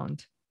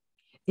workaround,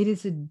 it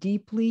is a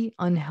deeply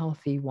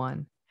unhealthy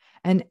one,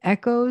 and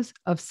echoes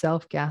of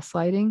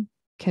self-gaslighting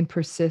can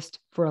persist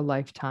for a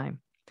lifetime.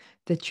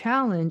 The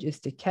challenge is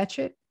to catch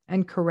it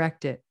and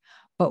correct it.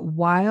 But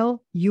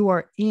while you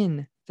are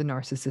in the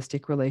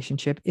narcissistic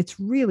relationship, it's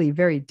really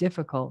very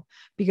difficult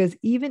because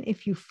even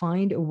if you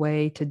find a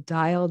way to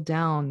dial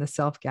down the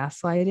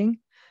self-gaslighting,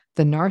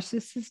 the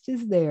narcissist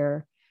is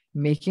there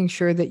making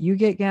sure that you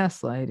get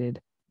gaslighted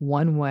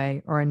one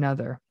way or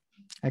another.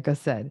 Like I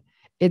said,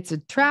 it's a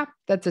trap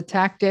that's a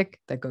tactic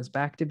that goes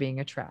back to being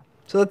a trap.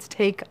 So let's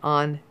take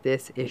on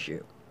this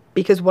issue,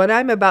 because what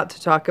I'm about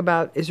to talk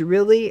about is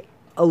really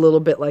a little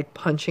bit like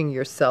punching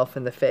yourself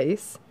in the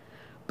face,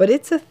 but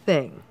it's a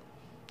thing.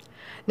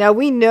 Now,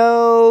 we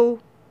know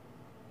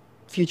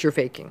future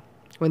faking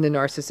when the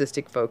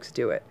narcissistic folks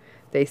do it.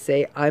 They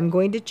say, I'm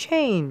going to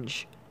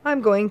change.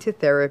 I'm going to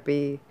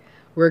therapy.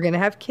 We're going to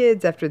have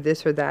kids after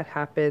this or that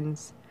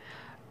happens.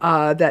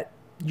 That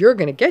you're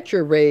going to get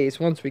your raise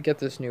once we get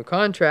this new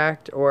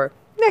contract. Or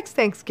next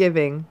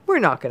Thanksgiving, we're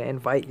not going to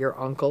invite your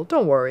uncle.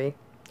 Don't worry.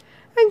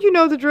 And you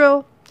know the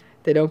drill.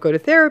 They don't go to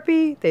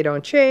therapy, they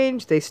don't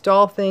change, they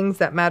stall things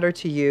that matter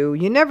to you,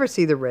 you never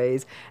see the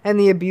raise, and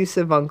the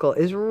abusive uncle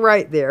is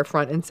right there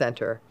front and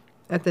center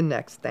at the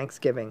next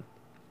Thanksgiving.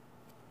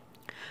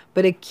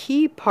 But a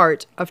key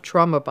part of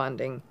trauma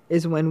bonding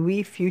is when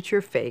we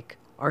future fake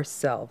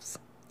ourselves.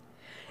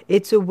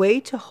 It's a way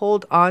to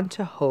hold on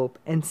to hope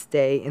and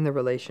stay in the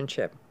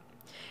relationship.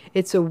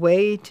 It's a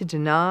way to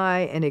deny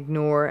and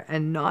ignore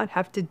and not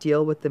have to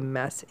deal with the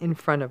mess in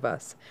front of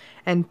us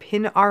and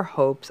pin our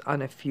hopes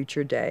on a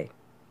future day.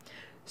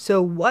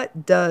 So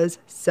what does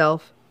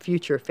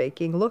self-future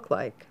faking look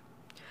like?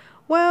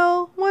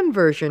 Well, one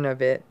version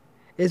of it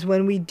is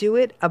when we do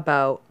it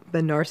about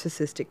the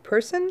narcissistic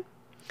person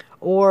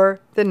or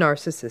the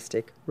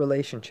narcissistic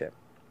relationship.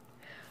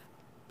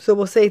 So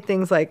we'll say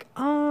things like,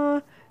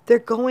 they're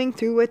going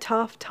through a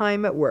tough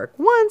time at work.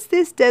 Once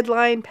this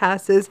deadline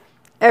passes,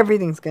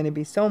 everything's going to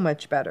be so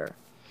much better.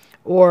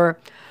 Or,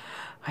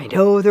 I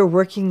know they're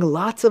working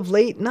lots of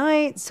late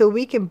nights so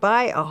we can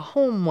buy a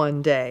home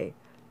one day.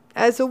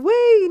 As a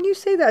way, and you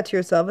say that to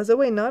yourself, as a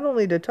way not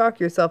only to talk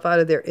yourself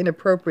out of their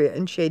inappropriate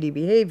and shady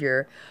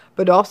behavior,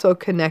 but also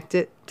connect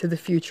it to the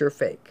future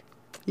fake.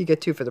 You get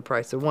two for the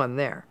price of one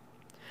there.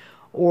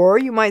 Or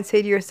you might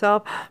say to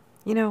yourself,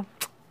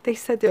 they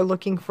said they're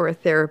looking for a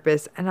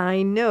therapist, and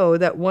I know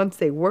that once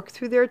they work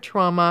through their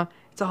trauma,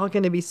 it's all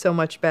going to be so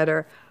much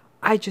better.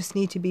 I just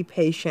need to be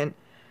patient.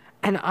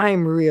 And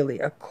I'm really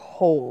a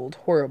cold,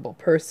 horrible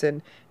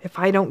person if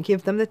I don't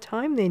give them the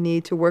time they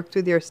need to work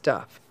through their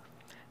stuff.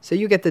 So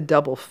you get the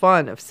double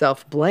fun of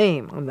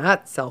self-blame on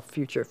that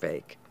self-future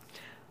fake.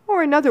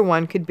 Or another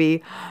one could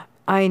be,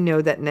 I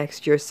know that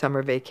next year's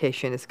summer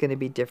vacation is going to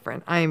be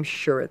different. I am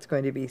sure it's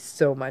going to be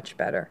so much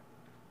better.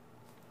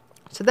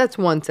 So that's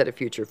one set of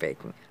future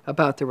faking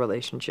about the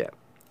relationship.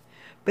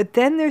 But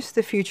then there's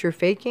the future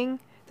faking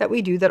that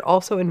we do that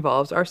also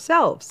involves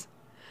ourselves.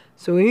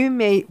 So we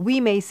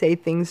may say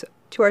things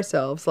to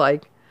ourselves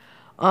like,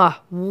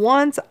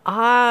 once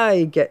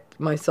I get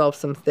myself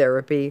some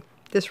therapy,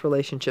 this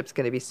relationship's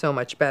going to be so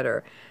much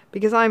better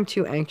because I'm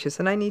too anxious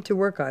and I need to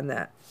work on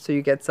that. So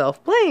you get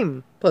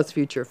self-blame plus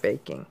future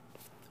faking.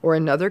 Or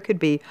another could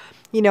be,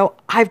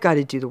 I've got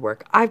to do the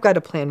work. I've got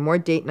to plan more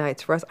date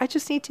nights for us. I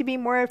just need to be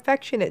more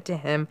affectionate to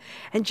him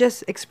and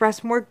just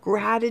express more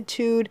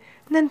gratitude.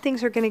 And then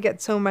things are going to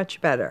get so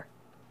much better.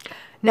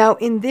 Now,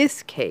 in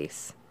this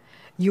case,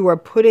 you are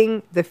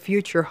putting the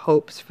future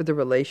hopes for the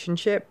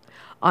relationship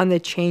on the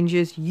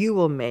changes you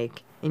will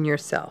make in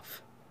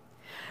yourself.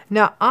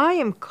 Now, I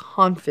am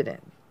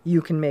confident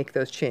you can make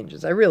those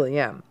changes. I really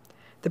am.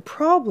 The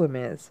problem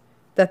is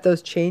that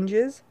those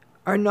changes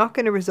are not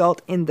going to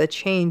result in the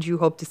change you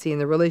hope to see in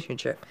the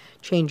relationship.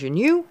 Change in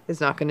you is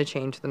not going to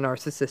change the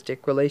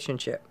narcissistic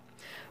relationship.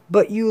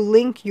 But you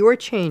link your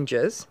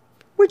changes,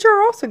 which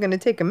are also going to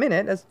take a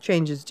minute, as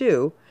changes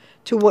do,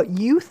 to what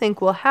you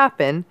think will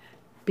happen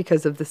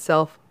because of the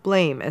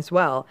self-blame as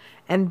well.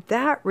 And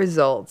that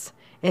results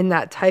in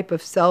that type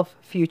of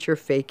self-future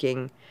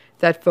faking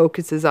that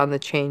focuses on the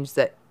change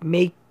that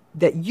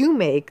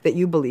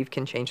you believe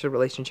can change the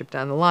relationship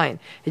down the line.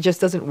 It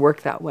just doesn't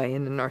work that way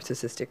in a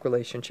narcissistic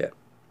relationship.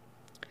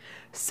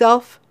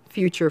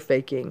 Self-future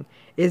faking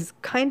is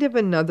kind of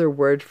another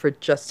word for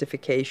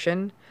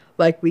justification,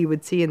 like we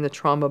would see in the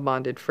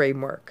trauma-bonded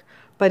framework.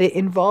 But it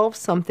involves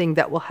something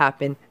that will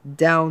happen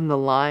down the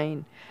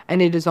line,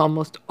 and it is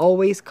almost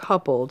always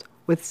coupled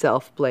with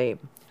self-blame.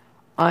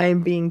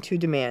 I'm being too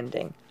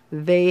demanding.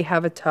 They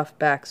have a tough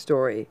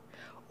backstory.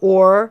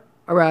 Or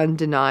around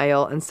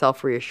denial and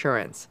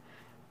self-reassurance.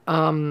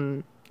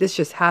 This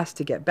just has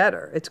to get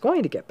better. It's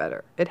going to get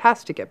better. It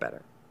has to get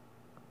better.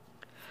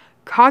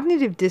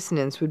 Cognitive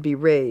dissonance would be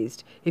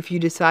raised if you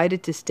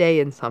decided to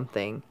stay in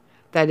something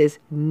that is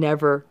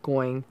never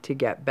going to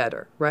get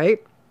better,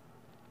 right?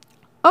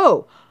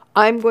 Oh,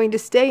 I'm going to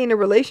stay in a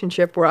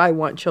relationship where I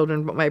want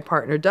children but my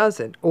partner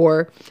doesn't.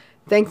 Or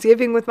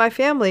Thanksgiving with my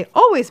family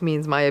always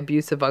means my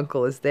abusive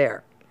uncle is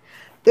there.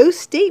 Those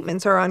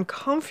statements are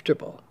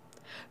uncomfortable.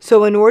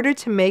 So in order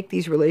to make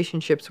these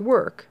relationships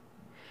work,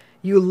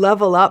 you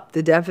level up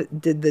the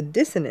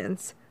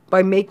dissonance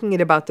by making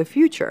it about the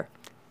future.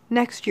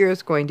 Next year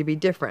is going to be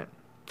different.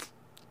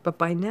 But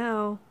by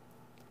now,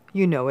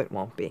 you know it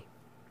won't be.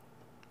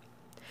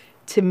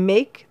 To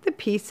make the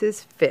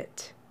pieces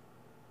fit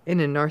in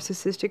a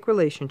narcissistic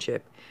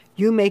relationship,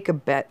 you make a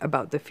bet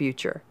about the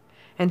future.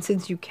 And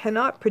since you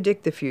cannot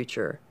predict the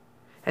future,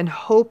 and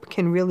hope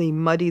can really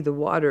muddy the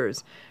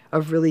waters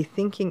of really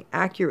thinking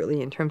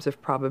accurately in terms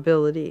of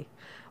probability,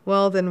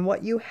 well, then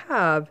what you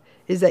have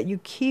is that you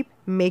keep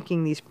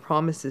making these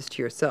promises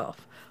to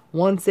yourself.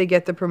 Once they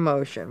get the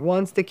promotion,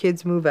 once the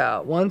kids move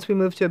out, once we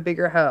move to a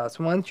bigger house,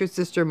 once your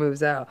sister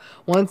moves out,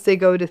 once they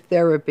go to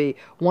therapy,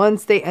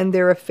 once they end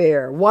their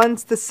affair,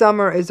 once the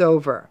summer is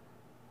over,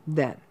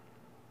 then.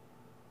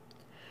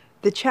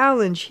 The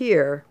challenge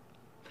here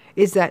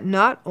is that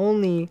not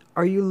only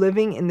are you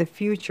living in the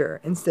future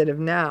instead of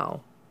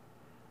now,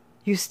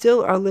 you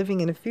still are living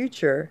in a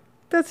future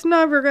that's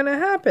never going to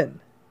happen.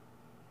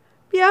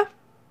 Yeah,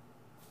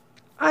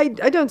 I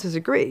don't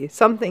disagree.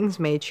 Some things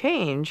may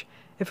change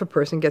if a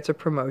person gets a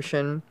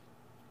promotion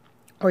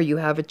or you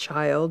have a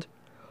child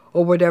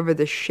or whatever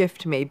the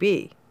shift may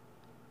be.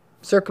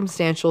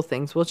 Circumstantial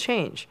things will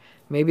change.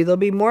 Maybe there'll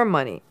be more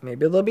money.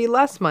 Maybe there'll be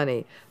less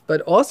money,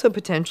 but also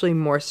potentially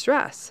more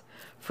stress.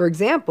 For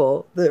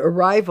example, the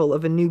arrival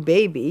of a new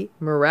baby,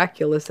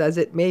 miraculous as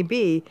it may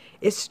be,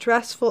 is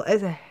stressful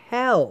as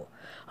hell,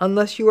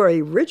 unless you are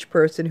a rich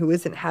person who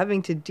isn't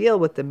having to deal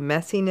with the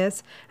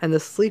messiness and the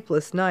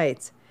sleepless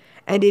nights.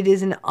 And it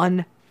is an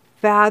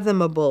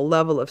unfathomable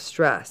level of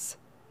stress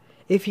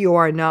if you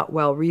are not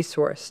well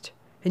resourced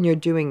and you're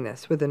doing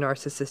this with a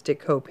narcissistic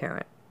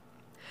co-parent.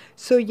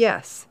 So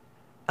yes,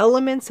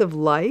 elements of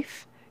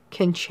life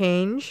can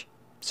change.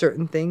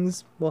 Certain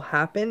things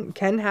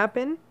can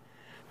happen.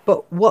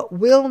 But what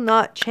will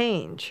not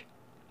change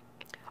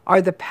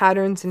are the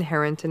patterns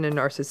inherent in a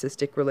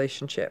narcissistic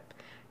relationship.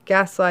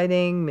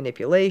 Gaslighting,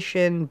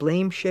 manipulation,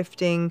 blame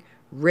shifting,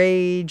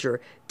 rage,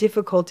 or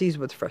difficulties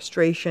with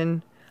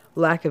frustration,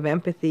 lack of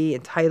empathy,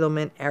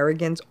 entitlement,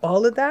 arrogance,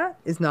 all of that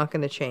is not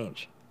going to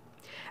change.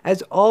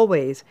 As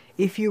always,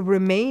 if you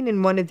remain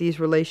in one of these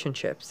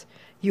relationships,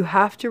 you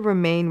have to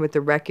remain with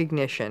the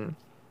recognition,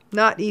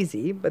 not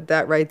easy, but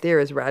that right there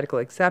is radical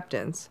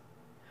acceptance,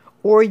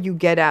 or you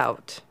get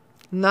out.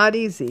 Not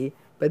easy,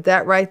 but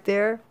that right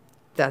there,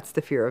 that's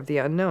the fear of the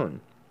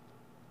unknown.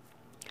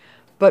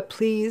 But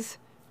please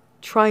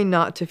try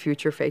not to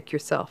future fake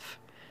yourself,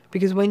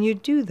 because when you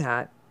do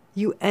that,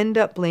 you end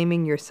up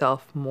blaming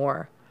yourself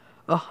more.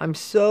 Oh, I'm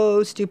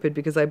so stupid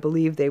because I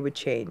believe they would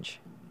change.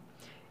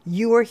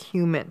 You are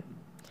human.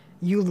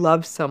 You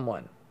love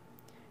someone.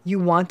 You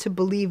want to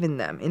believe in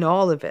them, in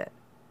all of it.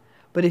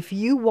 But if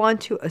you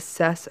want to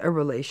assess a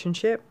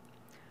relationship,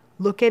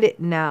 look at it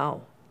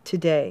now,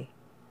 today.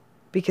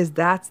 Because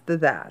that's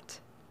that.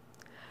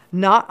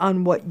 Not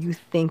on what you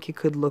think it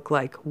could look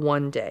like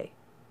one day.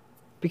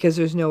 Because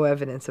there's no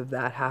evidence of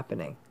that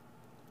happening.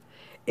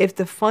 If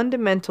the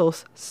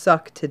fundamentals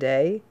suck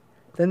today,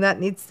 then that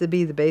needs to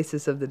be the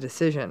basis of the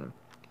decision.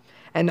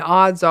 And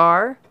odds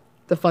are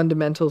the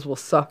fundamentals will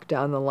suck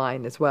down the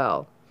line as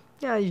well.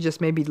 Yeah, you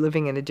just may be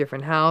living in a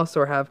different house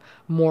or have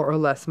more or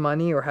less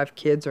money or have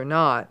kids or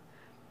not.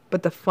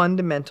 But the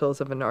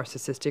fundamentals of a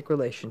narcissistic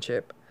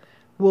relationship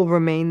will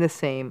remain the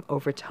same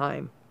over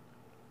time.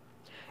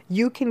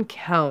 You can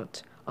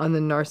count on the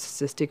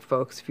narcissistic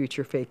folks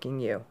future faking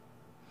you.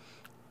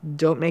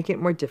 Don't make it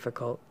more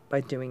difficult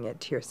by doing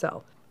it to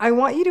yourself. I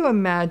want you to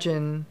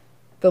imagine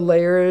the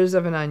layers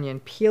of an onion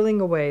peeling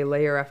away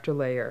layer after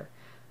layer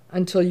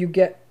until you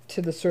get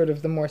to the sort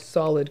of the more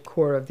solid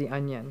core of the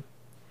onion.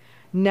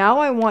 Now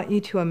I want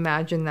you to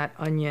imagine that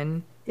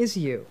onion is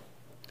you,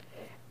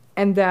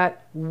 and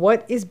that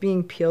what is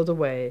being peeled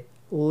away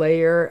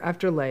layer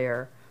after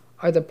layer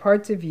are the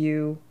parts of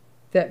you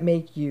that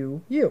make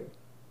you you.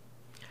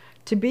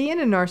 To be in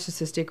a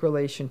narcissistic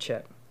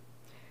relationship,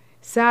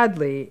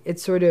 sadly,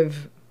 it's sort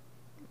of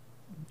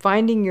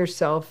finding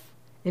yourself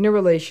in a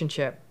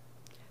relationship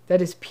that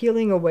is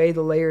peeling away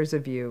the layers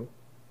of you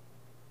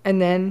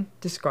and then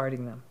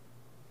discarding them.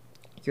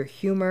 Your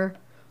humor,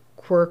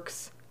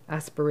 quirks,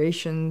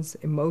 aspirations,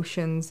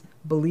 emotions,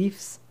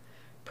 beliefs,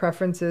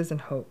 preferences, and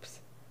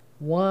hopes.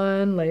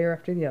 One layer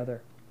after the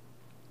other.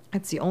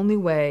 It's the only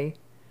way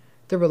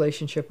the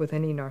relationship with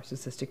any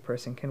narcissistic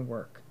person can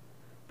work.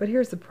 But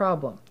here's the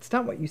problem. It's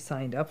not what you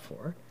signed up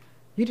for.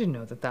 You didn't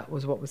know that that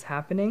was what was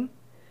happening.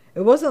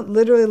 It wasn't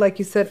literally like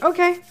you said,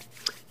 okay,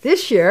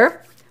 this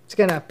year, I'm just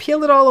going to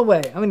peel it all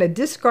away. I'm going to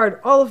discard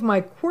all of my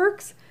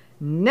quirks.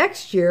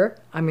 Next year,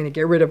 I'm going to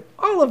get rid of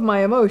all of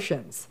my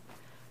emotions.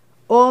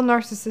 All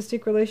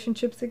narcissistic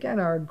relationships, again,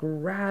 are a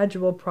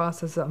gradual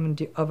process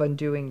of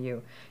undoing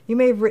you. You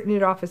may have written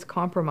it off as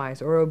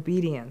compromise or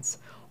obedience,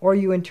 or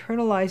you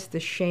internalized the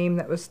shame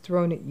that was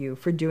thrown at you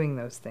for doing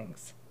those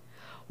things.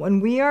 When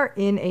we are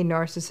in a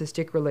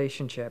narcissistic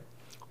relationship,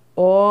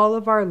 all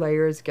of our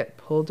layers get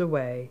pulled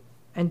away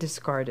and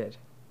discarded.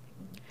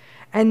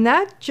 And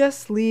that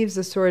just leaves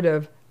a sort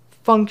of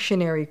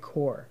functionary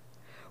core,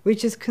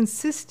 which is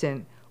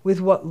consistent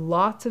with what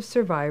lots of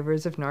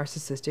survivors of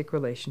narcissistic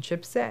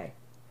relationships say.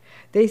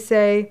 They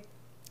say,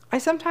 I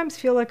sometimes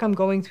feel like I'm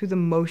going through the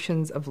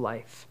motions of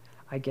life.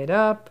 I get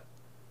up,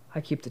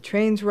 I keep the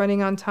trains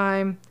running on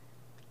time,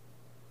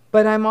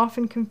 but I'm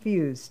often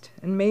confused,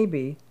 and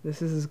maybe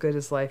this is as good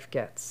as life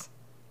gets.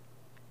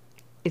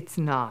 It's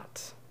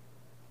not.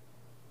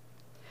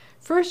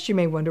 First, you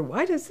may wonder,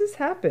 why does this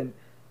happen?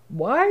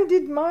 Why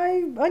did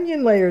my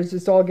onion layers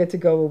just all get to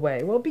go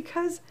away? Well,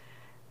 because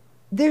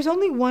there's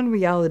only one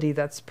reality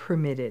that's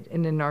permitted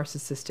in a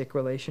narcissistic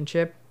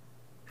relationship,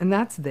 and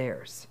that's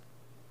theirs.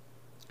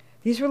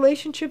 These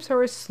relationships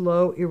are a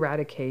slow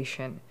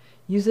eradication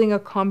using a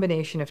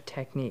combination of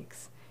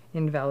techniques: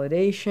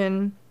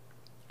 invalidation,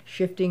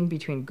 shifting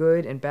between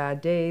good and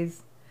bad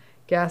days,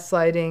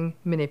 gaslighting,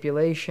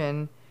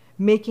 manipulation,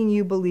 making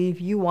you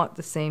believe you want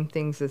the same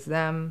things as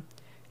them,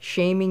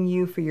 shaming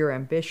you for your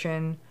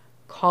ambition,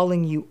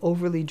 calling you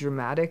overly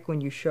dramatic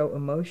when you show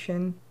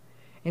emotion,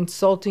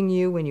 insulting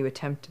you when you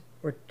attempt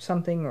or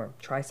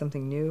try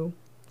something new,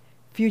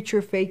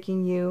 future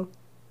faking you.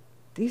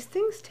 These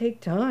things take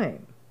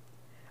time.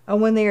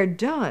 And when they are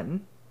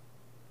done,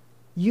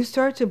 you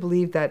start to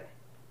believe that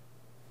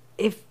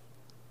if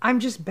I'm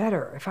just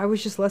better, if I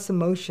was just less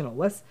emotional,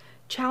 less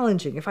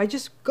challenging, if I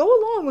just go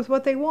along with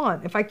what they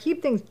want, if I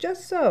keep things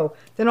just so,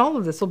 then all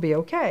of this will be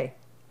okay.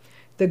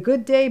 The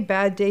good day,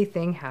 bad day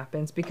thing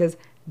happens because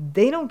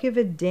they don't give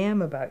a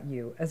damn about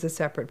you as a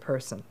separate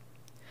person.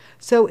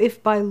 So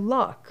if by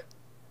luck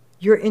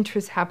your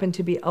interests happen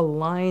to be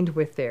aligned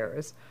with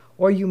theirs,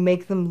 or you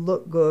make them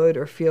look good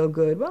or feel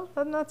good, well,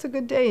 then that's a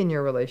good day in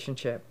your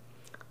relationship.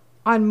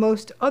 On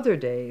most other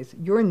days,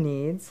 your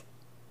needs,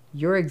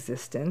 your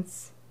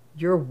existence,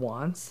 your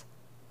wants,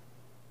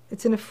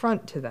 it's an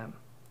affront to them.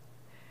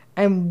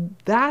 And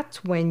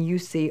that's when you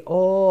see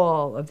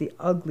all of the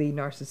ugly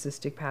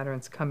narcissistic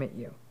patterns come at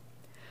you.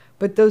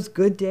 But those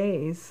good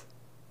days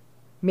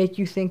make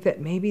you think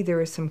that maybe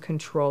there is some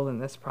control in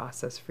this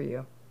process for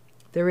you.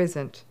 There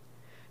isn't.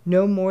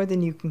 No more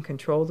than you can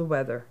control the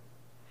weather.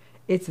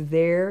 It's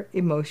their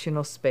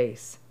emotional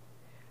space.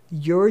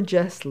 You're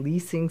just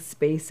leasing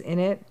space in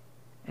it,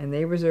 and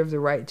they reserve the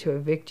right to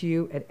evict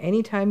you at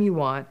any time you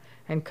want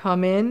and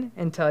come in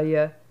and tell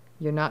you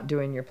you're not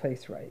doing your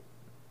place right.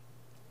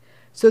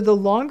 So the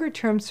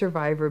longer-term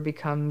survivor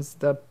becomes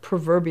the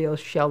proverbial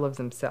shell of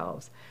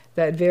themselves,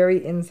 that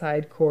very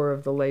inside core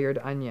of the layered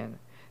onion,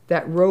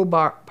 that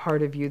robot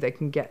part of you that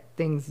can get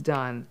things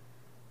done,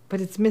 but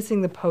it's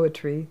missing the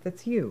poetry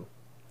that's you.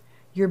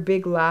 Your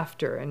big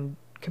laughter and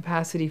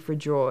capacity for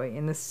joy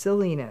and the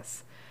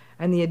silliness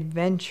and the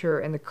adventure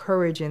and the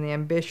courage and the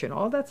ambition,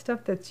 all that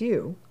stuff that's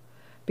you,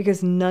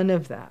 because none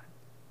of that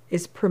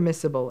is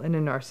permissible in a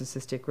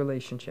narcissistic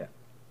relationship.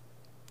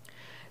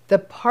 The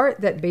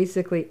part that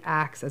basically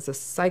acts as a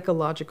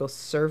psychological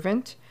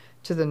servant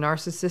to the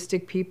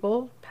narcissistic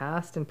people,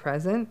 past and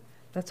present,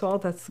 that's all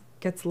that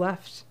gets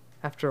left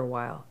after a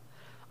while.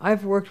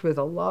 I've worked with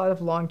a lot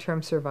of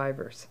long-term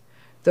survivors,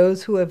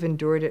 those who have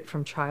endured it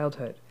from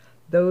childhood,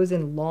 those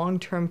in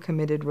long-term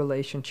committed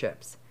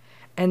relationships.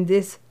 And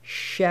this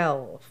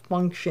shell,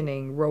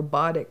 functioning,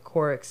 robotic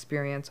core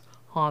experience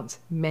haunts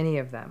many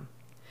of them,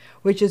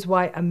 which is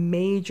why a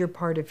major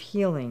part of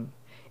healing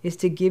is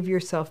to give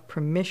yourself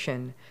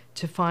permission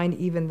to find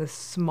even the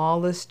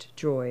smallest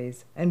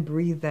joys and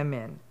breathe them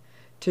in,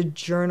 to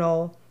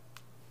journal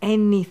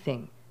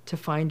anything to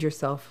find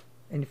yourself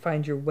and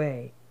find your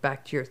way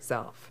back to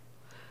yourself.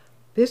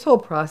 This whole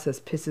process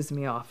pisses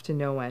me off to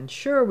no end.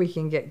 Sure, we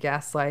can get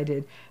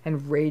gaslighted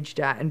and raged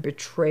at and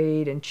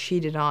betrayed and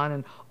cheated on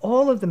and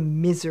all of the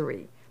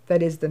misery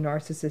that is the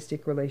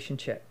narcissistic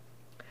relationship.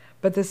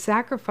 But the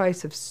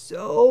sacrifice of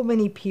so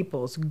many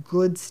people's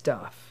good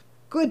stuff,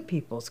 good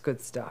people's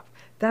good stuff,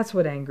 that's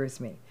what angers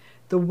me.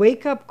 The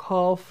wake-up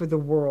call for the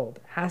world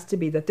has to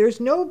be that there's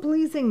no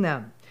pleasing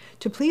them.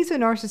 To please a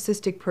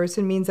narcissistic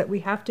person means that we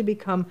have to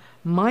become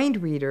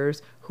mind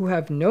readers who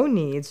have no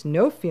needs,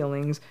 no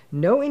feelings,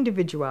 no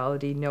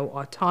individuality, no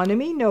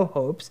autonomy, no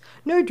hopes,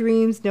 no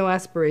dreams, no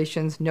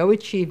aspirations, no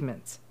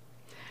achievements.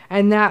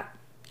 And that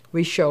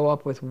we show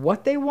up with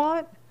what they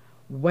want,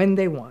 when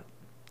they want.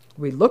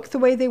 We look the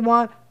way they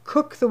want,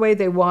 cook the way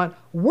they want,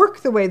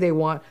 work the way they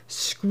want,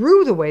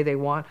 screw the way they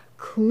want,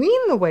 clean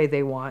the way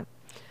they want.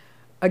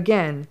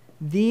 Again,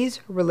 these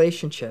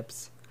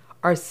relationships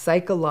are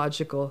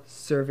psychological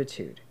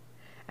servitude.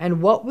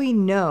 And what we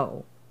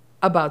know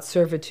about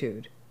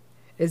servitude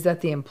is that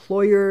the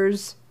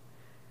employers,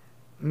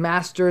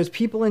 masters,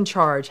 people in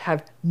charge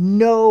have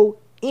no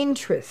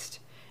interest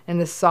in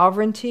the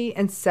sovereignty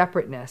and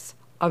separateness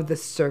of the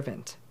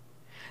servant.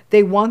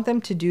 They want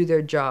them to do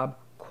their job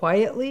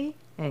quietly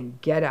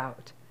and get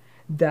out.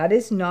 That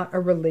is not a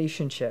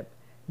relationship.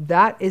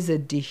 That is a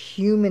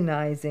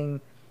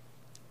dehumanizing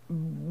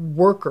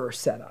worker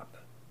setup.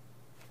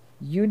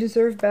 You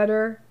deserve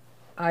better.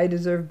 I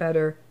deserve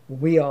better.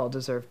 We all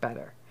deserve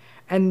better.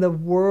 And the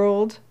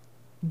world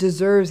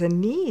deserves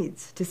and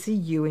needs to see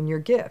you and your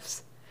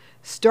gifts.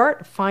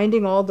 Start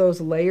finding all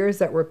those layers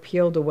that were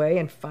peeled away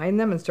and find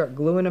them and start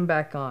gluing them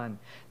back on.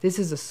 This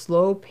is a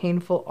slow,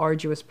 painful,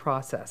 arduous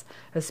process,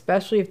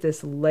 especially if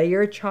this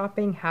layer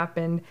chopping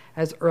happened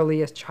as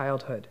early as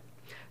childhood.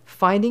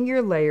 Finding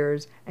your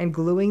layers and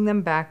gluing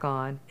them back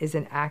on is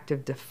an act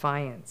of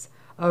defiance,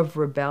 of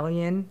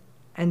rebellion,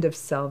 and of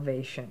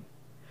salvation.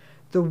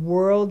 The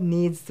world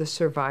needs the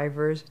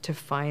survivors to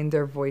find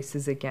their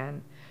voices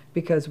again,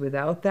 because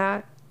without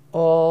that,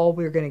 all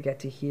we're going to get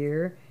to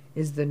hear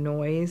is the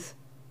noise,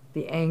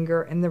 the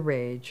anger, and the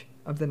rage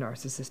of the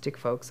narcissistic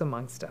folks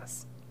amongst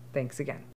us. Thanks again.